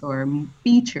 symptoms or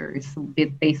features,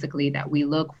 basically, that we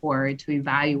look for to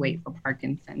evaluate for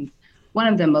Parkinson's. One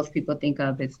of them most people think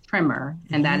of is tremor,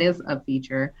 and that is a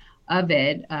feature of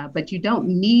it, but you don't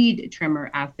need tremor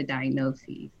as the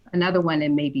diagnosis. Another one, it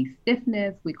may be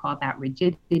stiffness. We call that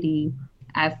rigidity,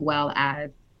 as well as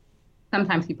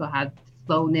sometimes people have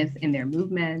slowness in their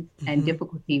movements and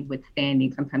difficulty with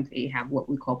standing. Sometimes they have what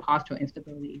we call postural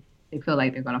instability. They feel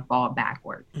like they're going to fall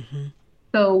backwards.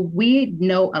 So we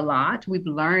know a lot. We've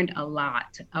learned a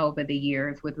lot over the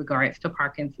years with regards to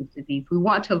Parkinson's disease. We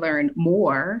want to learn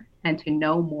more and to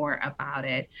know more about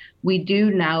it. We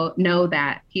do now know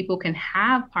that people can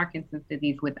have Parkinson's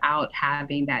disease without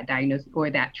having that diagnosis or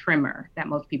that tremor that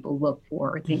most people look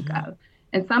for or think of.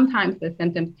 And sometimes the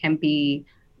symptoms can be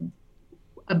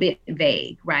a bit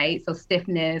vague, right? So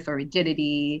stiffness or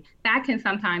rigidity, that can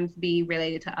sometimes be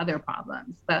related to other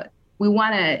problems. But we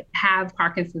want to have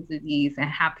Parkinson's disease and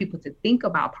have people to think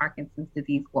about Parkinson's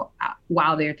disease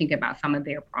while they're thinking about some of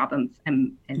their problems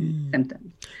and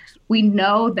symptoms. We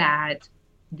know that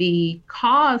the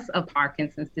cause of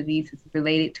Parkinson's disease is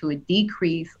related to a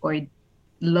decrease or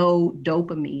low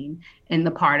dopamine in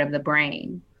the part of the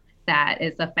brain that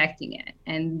is affecting it.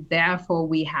 And therefore,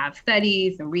 we have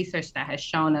studies and research that has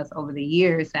shown us over the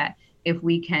years that if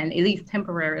we can at least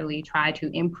temporarily try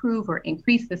to improve or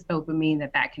increase this dopamine,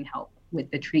 that can help with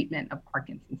the treatment of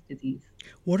Parkinson's disease.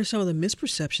 What are some of the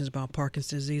misperceptions about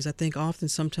Parkinson's disease? I think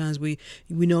sometimes we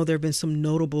know there have been some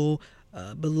notable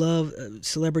beloved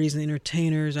celebrities and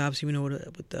entertainers. Obviously, we know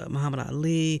with Muhammad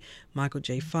Ali, Michael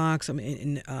J. Fox,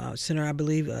 Senator, I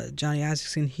believe, Johnny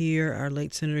Isakson here, our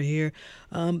late senator here.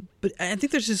 But I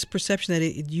think there's this perception that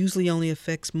it usually only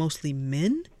affects mostly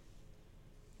men.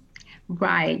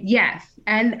 Right. Yes.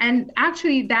 And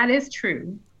actually, that is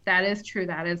true. That is true.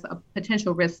 That is a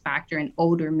potential risk factor in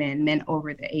older men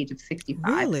over the age of 65.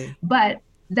 Really? But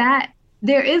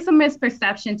there is a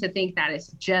misperception to think that it's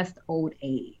just old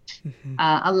age. Mm-hmm.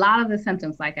 A lot of the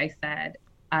symptoms, like I said,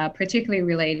 particularly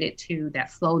related to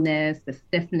that slowness, the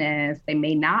stiffness, they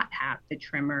may not have the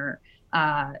tremor.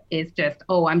 It's just,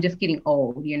 I'm just getting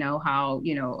old.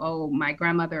 My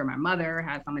grandmother or my mother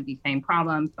has some of these same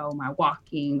problems. So my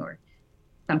walking, or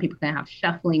some people can have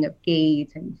shuffling of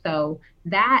gait. And so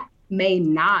that may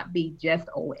not be just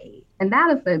old age. And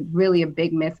that is really a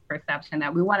big misperception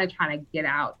that we want to try to get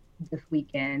out this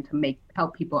weekend to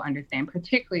help people understand,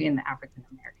 particularly in the African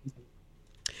American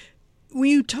community. When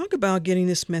you talk about getting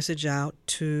this message out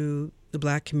to the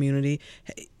Black community,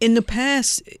 in the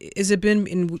past, has it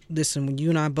been, listen, when you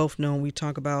and I both know, we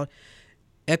talk about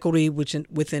equity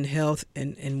within health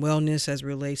and wellness as it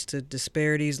relates to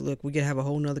disparities. Look, we could have a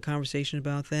whole nother conversation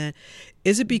about that.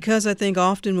 Is it because I think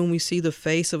often when we see the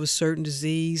face of a certain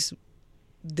disease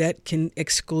that can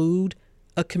exclude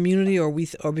a community, or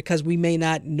because we may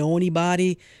not know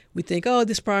anybody, we think,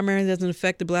 this primarily doesn't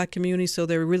affect the Black community, so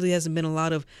there really hasn't been a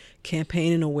lot of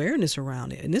campaign and awareness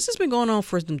around it. And this has been going on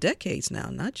for some decades now,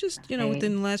 not just,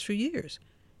 within the last few years.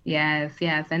 Yes.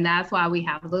 And that's why we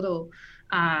have little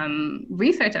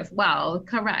research as well.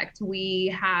 Correct.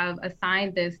 We have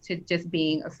assigned this to just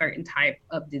being a certain type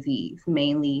of disease,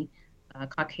 mainly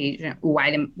Caucasian,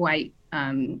 white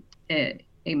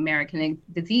American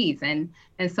disease. And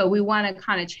so we want to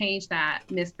kind of change that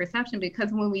misperception,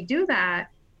 because when we do that,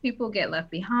 people get left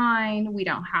behind. We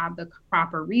don't have the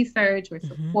proper research or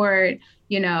support,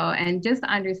 and just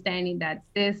understanding that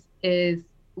this is,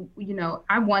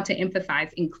 I want to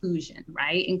emphasize inclusion,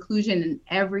 right? Inclusion in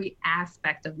every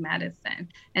aspect of medicine.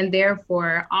 And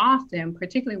therefore, often,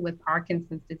 particularly with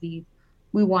Parkinson's disease,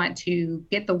 we want to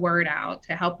get the word out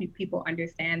to help people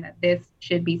understand that this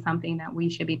should be something that we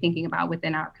should be thinking about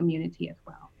within our community as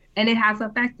well. And it has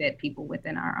affected people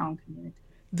within our own community.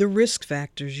 The risk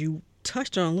factors you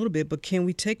touched on a little bit, but can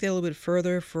we take that a little bit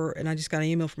further? And I just got an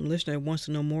email from a listener who wants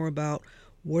to know more about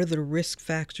what are the risk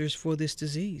factors for this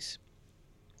disease?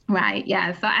 Right.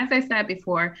 Yeah. So as I said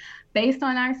before, based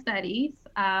on our studies,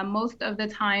 most of the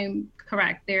time,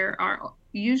 correct, there are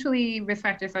usually risk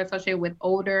factors associated with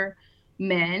older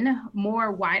men.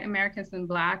 More white Americans than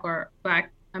Black, or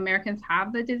Black Americans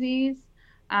have the disease.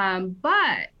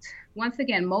 But once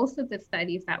again, most of the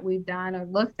studies that we've done or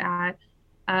looked at,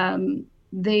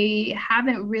 they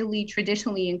haven't really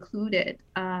traditionally included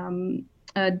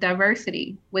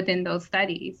diversity within those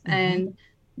studies. Mm-hmm. And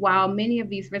while many of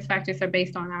these risk factors are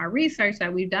based on our research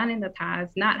that we've done in the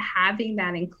past, not having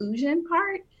that inclusion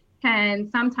part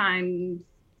can sometimes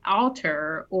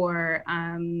alter or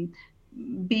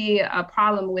be a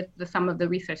problem with some of the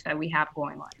research that we have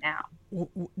going on now.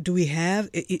 Do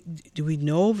we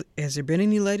know, has there been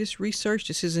any latest research,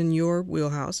 this is in your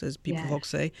wheelhouse, as folks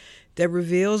say, that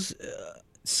reveals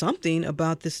something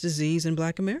about this disease in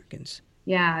Black Americans?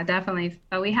 Yeah, definitely.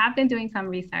 So we have been doing some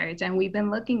research, and we've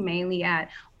been looking mainly at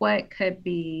what could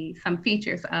be some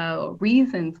features of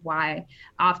reasons why.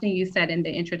 Often you said in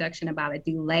the introduction about a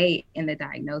delay in the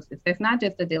diagnosis. There's not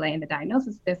just a delay in the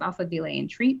diagnosis, there's also a delay in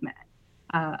treatment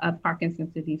of Parkinson's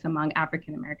disease among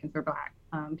African Americans or Black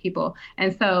people.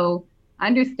 And so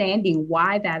understanding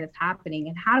why that is happening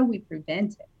and how do we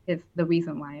prevent it is the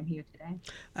reason why I'm here today.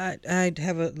 I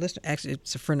have a listener, actually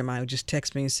it's a friend of mine who just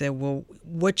texted me and said, well,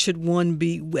 what should one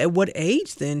be, at what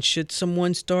age then should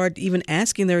someone start even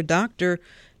asking their doctor,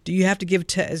 do you have to give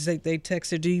tests? They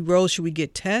texted, Rose, should we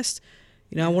get tests?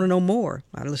 I want to know more.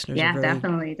 My listeners are very,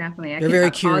 definitely. They're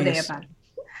very curious. All day about it.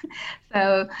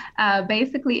 So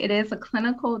basically, it is a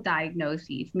clinical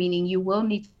diagnosis, meaning you will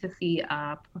need to see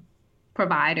a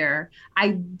provider.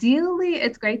 Ideally,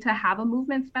 it's great to have a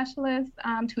movement specialist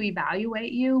to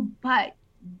evaluate you, but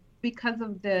because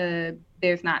of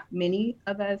there's not many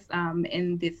of us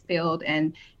in this field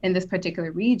and in this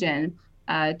particular region,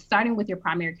 starting with your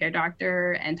primary care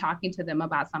doctor and talking to them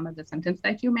about some of the symptoms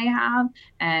that you may have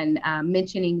and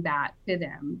mentioning that to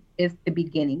them is the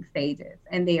beginning stages.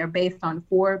 And they are based on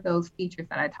 4 of those features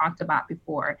that I talked about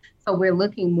before. So we're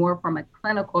looking more from a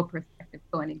clinical perspective,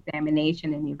 so an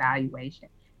examination and evaluation.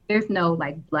 There's no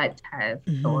like blood test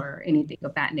or anything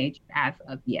of that nature as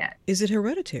of yet. Is it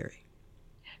hereditary?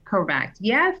 Correct.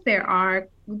 Yes, there are.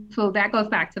 So that goes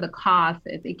back to the causes.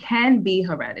 It can be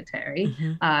hereditary.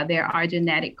 There are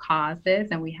genetic causes,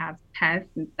 and we have tests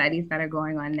and studies that are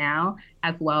going on now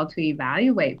as well to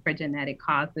evaluate for genetic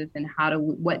causes and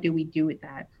what do we do with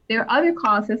that. There are other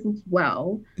causes as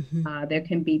well. There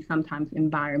can be sometimes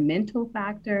environmental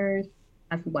factors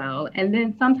as well, and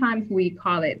then sometimes we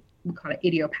call it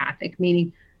idiopathic,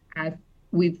 meaning as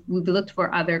we've looked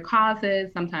for other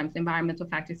causes, sometimes environmental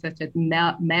factors such as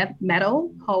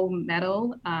whole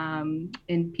metal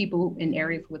in people in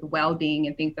areas with welding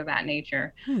and things of that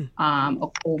nature,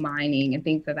 or coal mining and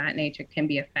things of that nature can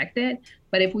be affected.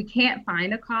 But if we can't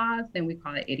find a cause, then we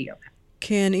call it idiopathic.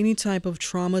 Can any type of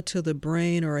trauma to the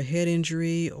brain or a head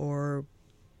injury or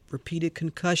repeated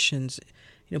concussions,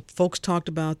 folks talked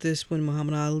about this when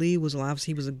Muhammad Ali was alive.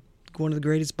 He was one of the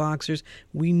greatest boxers.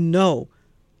 We know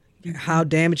how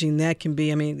damaging that can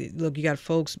be. I mean, look, you got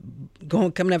folks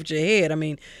coming after your head. I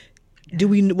mean, what do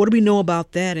we know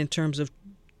about that in terms of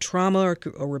trauma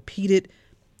or repeated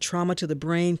trauma to the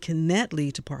brain? Can that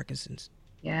lead to Parkinson's?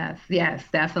 Yes,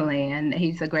 definitely. And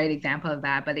he's a great example of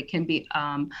that. But it can be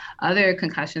other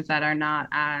concussions that are not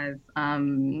as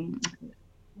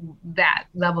that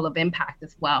level of impact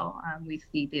as well. We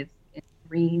see this in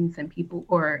Marines and people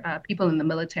in the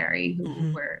military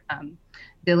who were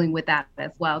dealing with that as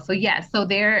well. So yes, so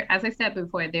there, as I said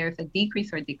before, there's a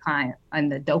decrease or decline in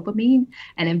the dopamine.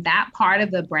 And if that part of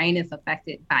the brain is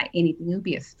affected by anything, it could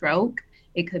be a stroke,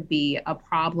 it could be a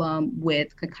problem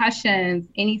with concussions,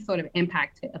 any sort of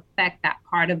impact to affect that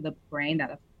part of the brain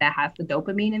that has the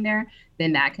dopamine in there,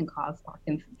 then that can cause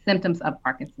symptoms of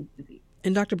Parkinson's disease.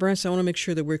 And Dr. Branson, I want to make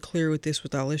sure that we're clear with this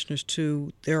with our listeners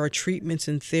too. There are treatments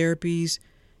and therapies.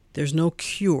 There's no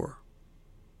cure.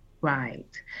 Right.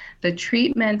 The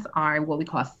treatments are what we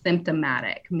call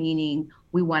symptomatic, meaning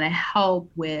we want to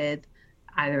help with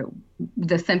either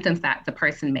the symptoms that the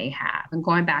person may have. And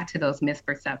going back to those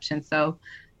misperceptions. So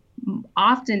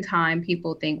oftentimes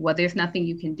people think, well, there's nothing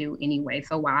you can do anyway.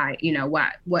 So why,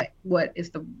 what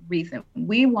is the reason?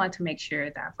 We want to make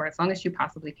sure that for as long as you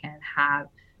possibly can have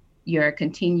your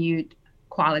continued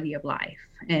quality of life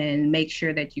and make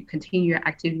sure that you continue your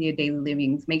activity of daily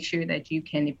living. Make sure that you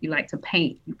can, if you like to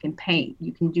paint,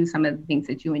 you can do some of the things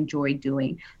that you enjoy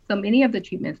doing. So many of the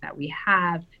treatments that we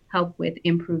have help with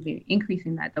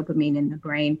increasing that dopamine in the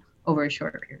brain over a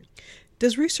shorter period.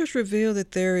 Does research reveal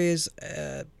that there is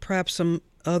perhaps some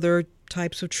other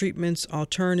types of treatments,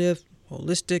 alternative,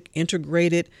 holistic,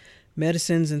 integrated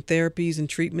medicines and therapies and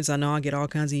treatments? I know I get all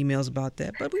kinds of emails about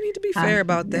that, but we need to be fair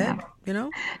about that,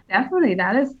 Definitely,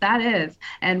 that is.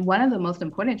 And one of the most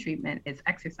important treatment is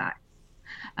exercise.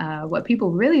 What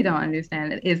people really don't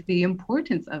understand is the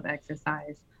importance of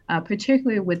exercise,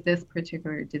 particularly with this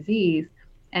particular disease.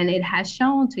 And it has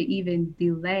shown to even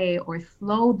delay or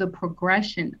slow the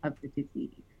progression of the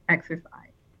disease,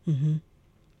 exercise. Mm-hmm.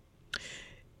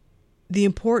 The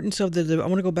importance of I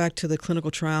want to go back to the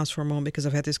clinical trials for a moment because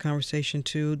I've had this conversation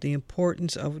too. The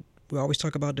importance of, we always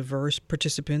talk about diverse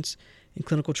participants in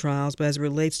clinical trials, but as it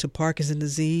relates to Parkinson's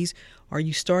disease, are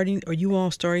you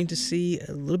all starting to see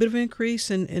a little bit of an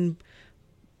increase in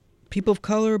people of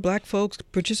color, Black folks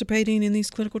participating in these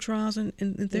clinical trials and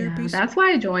therapies? Yeah, that's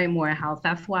why I joined Morehouse.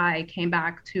 That's why I came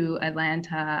back to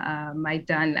Atlanta. I'd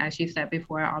done, as you said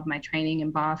before, all of my training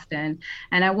in Boston.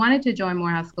 And I wanted to join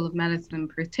Morehouse School of Medicine,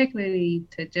 particularly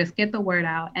to just get the word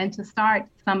out and to start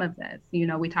some of this.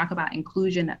 We talk about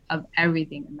inclusion of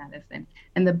everything in medicine.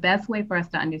 And the best way for us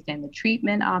to understand the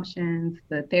treatment options,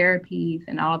 the therapies,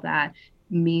 and all of that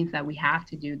means that we have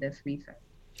to do this research.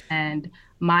 And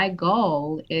my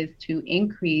goal is to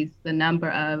increase the number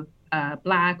of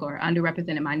Black or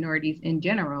underrepresented minorities in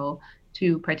general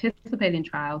to participate in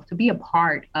trials, to be a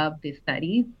part of the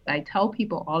studies. I tell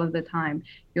people all of the time,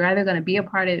 you're either going to be a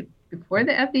part of it before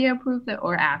the FDA approves it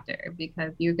or after,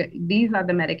 because these are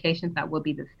the medications that will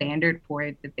be the standard for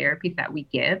the therapies that we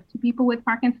give to people with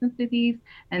Parkinson's disease.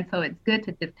 And so it's good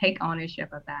to just take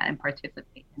ownership of that and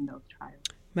participate in those trials.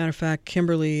 Matter of fact,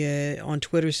 Kimberly on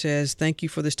Twitter says, thank you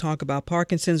for this talk about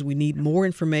Parkinson's. We need more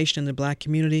information in the Black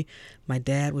community. My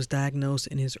dad was diagnosed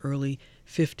in his early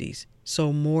 50s.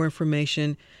 So more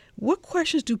information. What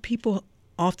questions do people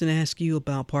often ask you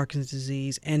about Parkinson's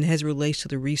disease and as it relates to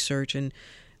the research? And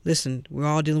listen, we're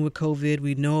all dealing with COVID.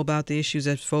 We know about the issues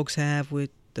that folks have with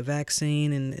the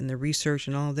vaccine and the research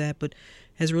and all of that. But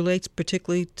as it relates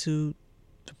particularly to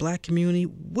the Black community,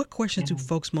 what questions do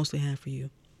folks mostly have for you?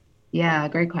 Yeah,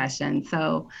 great question.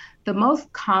 So the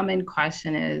most common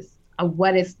question is,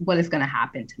 what is going to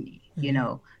happen to me? Mm-hmm. You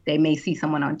know, they may see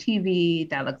someone on TV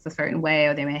that looks a certain way,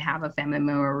 or they may have a family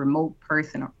member, a remote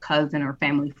person or cousin or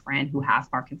family friend who has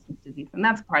Parkinson's disease. And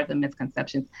that's part of the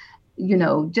misconception. You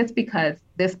know, just because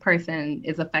this person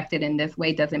is affected in this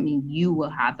way doesn't mean you will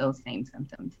have those same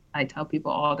symptoms. I tell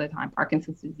people all the time,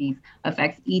 Parkinson's disease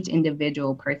affects each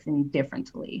individual person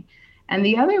differently. And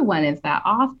the other one is that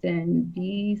often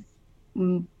these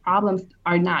problems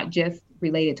are not just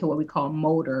related to what we call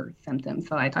motor symptoms.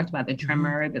 So I talked about the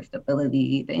tremor, the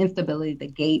stability, the instability, the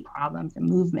gait problems and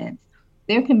movements.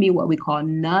 There can be what we call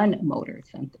non-motor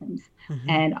symptoms. Mm-hmm.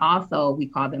 And also we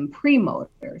call them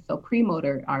premotor. So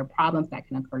premotor are problems that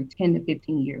can occur 10 to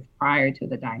 15 years prior to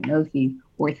the diagnosis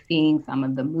or seeing some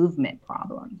of the movement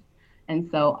problems. And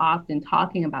so often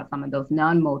talking about some of those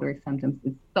non-motor symptoms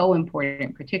is so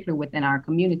important, particularly within our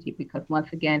community, because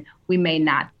once again, we may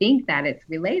not think that it's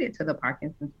related to the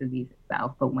Parkinson's disease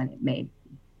itself, but when it may be.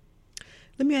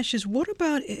 Let me ask you this, what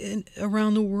about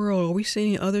around the world? Are we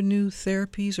seeing other new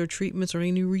therapies or treatments or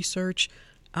any new research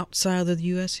outside of the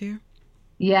U.S. here?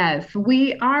 Yes,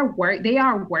 they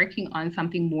are working on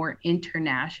something more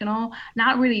international,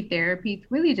 not really therapies,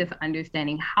 really just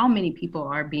understanding how many people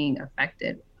are being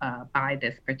affected by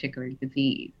this particular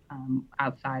disease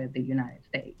outside of the United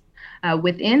States.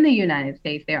 Within the United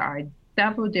States, there are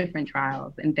several different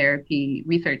trials and therapy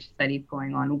research studies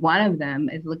going on. One of them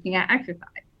is looking at exercise,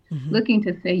 looking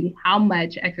to see how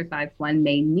much exercise one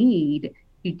may need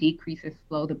to decrease or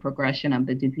slow the progression of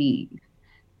the disease.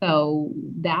 So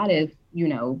that is,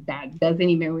 that doesn't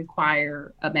even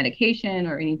require a medication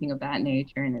or anything of that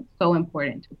nature. And it's so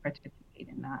important to participate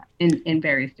in that in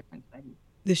various different studies.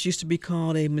 This used to be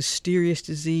called a mysterious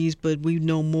disease, but we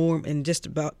know more. And just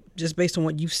based on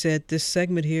what you've said, this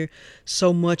segment here,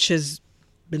 so much has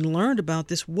been learned about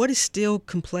this. What is still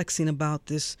complexing about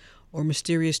this or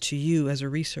mysterious to you as a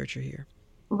researcher here?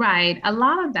 Right. A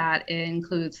lot of that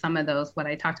includes some of those, what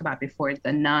I talked about before,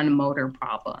 the non-motor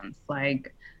problems,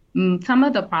 like some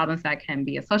of the problems that can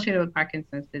be associated with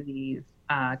Parkinson's disease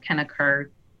can occur.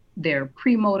 They're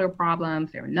premotor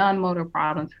problems, they're non-motor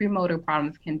problems. Premotor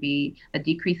problems can be a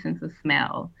decrease in the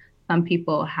smell. Some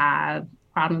people have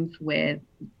problems with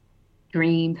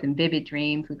dreams and vivid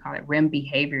dreams. We call it REM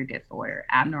behavior disorder,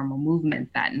 abnormal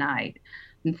movements at night.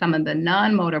 And some of the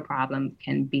non-motor problems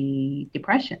can be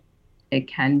depression. It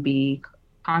can be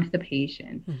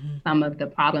constipation. Some of the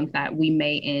problems that we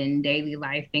may in daily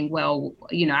life think, well,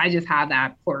 I just have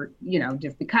that for,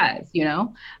 just because,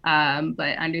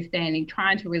 but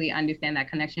trying to really understand that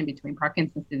connection between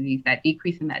Parkinson's disease, that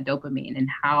decrease in that dopamine and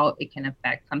how it can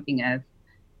affect something as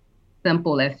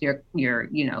simple as your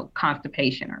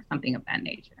constipation or something of that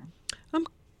nature. I'm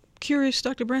curious,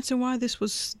 Dr. Branson, why this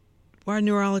was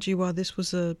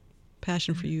a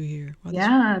passion for you here?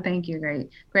 Thank you.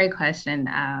 Great question.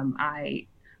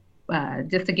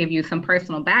 Just to give you some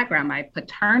personal background, I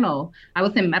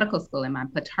was in medical school and my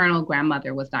paternal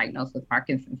grandmother was diagnosed with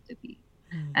Parkinson's disease.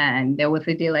 And there was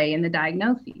a delay in the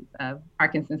diagnosis of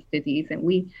Parkinson's disease. And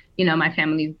we, my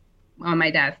family on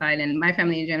my dad's side and my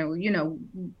family in general,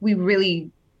 we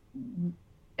really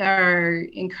are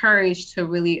encouraged to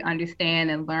really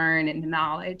understand and learn, and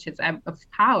knowledge is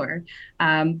power.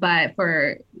 But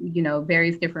for,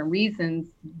 various different reasons,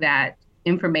 that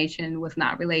information was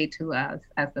not relayed to us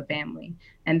as a family.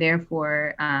 And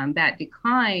therefore, that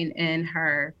decline in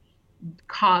her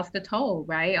caused a toll,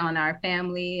 right, on our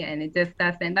family. And it just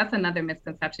doesn't, that's another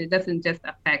misconception. It doesn't just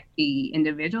affect the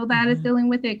individual that is dealing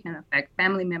with it. It can affect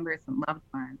family members and loved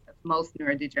ones, as most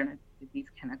neurodegenerative disease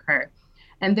can occur.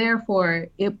 And therefore,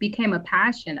 it became a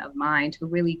passion of mine to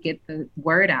really get the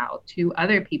word out to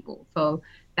other people so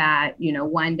that,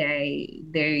 one day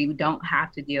they don't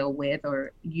have to deal with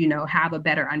or, have a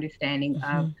better understanding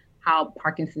of how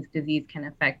Parkinson's disease can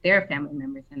affect their family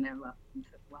members and their loved ones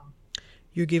as well.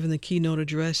 You're giving the keynote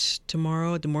address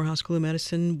tomorrow at the Morehouse School of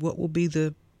Medicine. What will be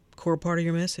the core part of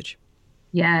your message?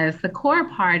 Yes, the core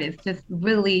part is just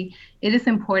really, it is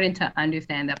important to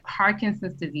understand that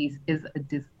Parkinson's disease is a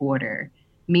disorder.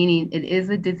 Meaning it is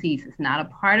a disease. It's not a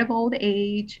part of old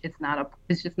age. It's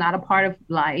just not a part of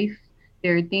life.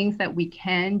 There are things that we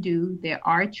can do. There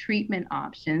are treatment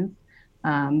options.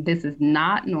 This is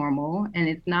not normal, and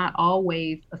it's not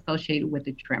always associated with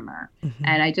a tremor. Mm-hmm.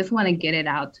 And I just want to get it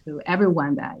out to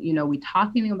everyone that, we're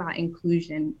talking about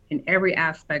inclusion in every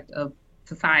aspect of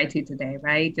society today,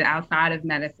 right? Outside of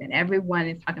medicine, everyone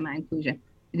is talking about inclusion.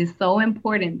 It is so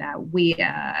important that we,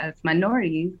 as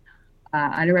minorities,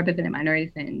 underrepresented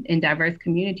minorities in diverse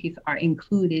communities, are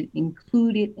included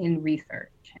in research.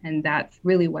 And that's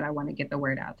really what I want to get the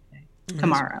word out today.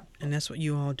 Tomorrow. And that's what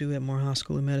you all do at Morehouse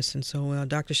School of Medicine. So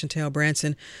Dr. Chantel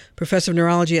Branson, Professor of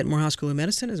Neurology at Morehouse School of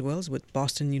Medicine, as well as with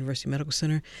Boston University Medical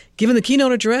Center, giving the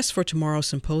keynote address for tomorrow's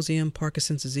symposium,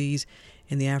 Parkinson's Disease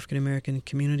in the African American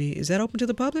Community. Is that open to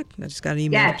the public? I just got an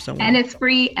email from someone. And it's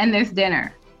free, and there's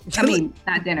dinner. I mean,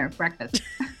 not dinner, breakfast.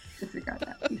 Disregard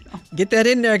that. Please don't. Get that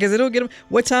in there, because it'll get them.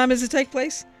 What time does it take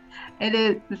place?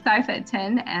 It starts at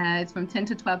 10. It's from 10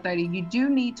 to 12:30. You do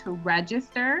need to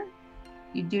register.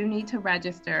 You can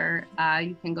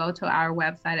go to our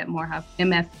website at Morehouse,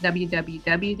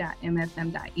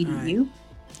 www.msm.edu. Right.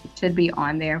 It should be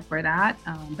on there for that,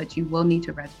 but you will need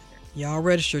to register. Y'all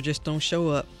register, just don't show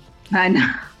up. I know.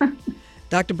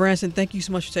 Dr. Branson, thank you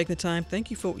so much for taking the time.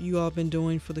 Thank you for what you all have been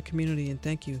doing for the community, and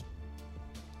thank you.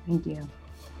 Thank you.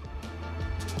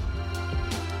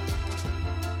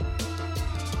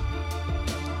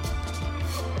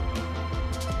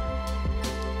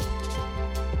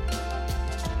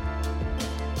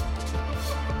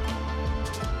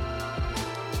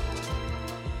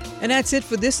 And that's it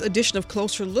for this edition of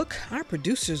Closer Look. Our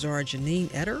producers are Janine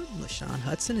Etter, LaShawn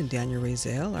Hudson, and Daniel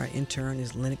Razel. Our intern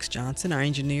is Lennox Johnson. Our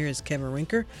engineer is Kevin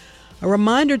Rinker. A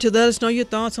reminder to let us know your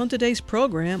thoughts on today's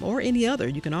program or any other.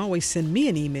 You can always send me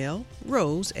an email,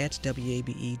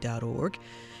 rose@wabe.org.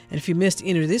 And if you missed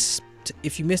any of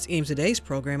today's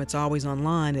program, it's always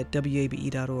online at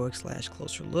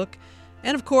wabe.org/closerlook.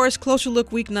 And of course, Closer Look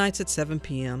weeknights at 7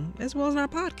 p.m., as well as our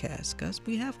podcast, because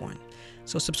we have one.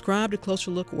 So subscribe to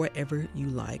Closer Look wherever you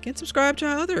like, and subscribe to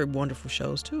our other wonderful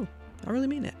shows too. I really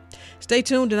mean that. Stay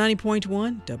tuned to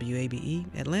 90.1 WABE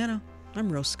Atlanta.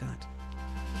 I'm Rose Scott.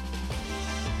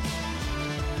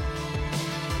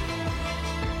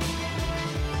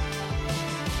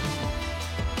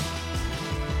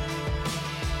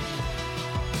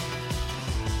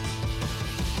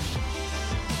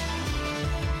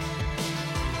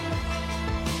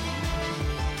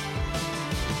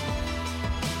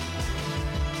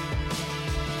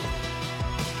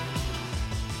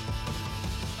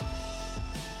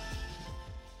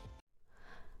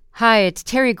 Hi, it's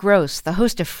Terry Gross, the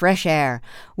host of Fresh Air.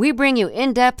 We bring you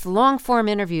in-depth, long-form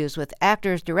interviews with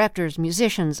actors, directors,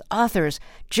 musicians, authors,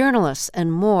 journalists,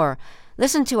 and more.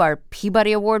 Listen to our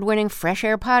Peabody Award-winning Fresh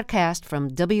Air podcast from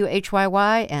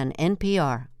WHYY and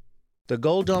NPR. The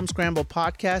Gold Dome Scramble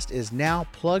podcast is now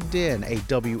plugged in, a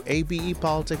WABE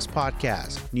Politics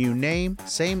podcast. New name,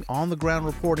 same on-the-ground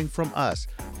reporting from us,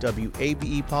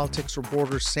 WABE Politics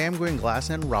reporters Sam Gringlass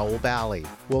and Raul Bally.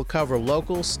 We'll cover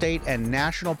local, state, and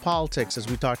national politics as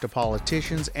we talk to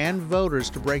politicians and voters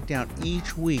to break down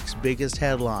each week's biggest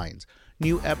headlines.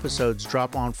 New episodes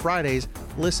drop on Fridays.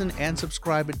 Listen and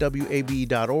subscribe at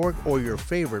WABE.org or your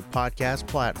favorite podcast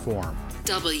platform.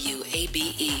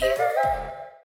 WABE.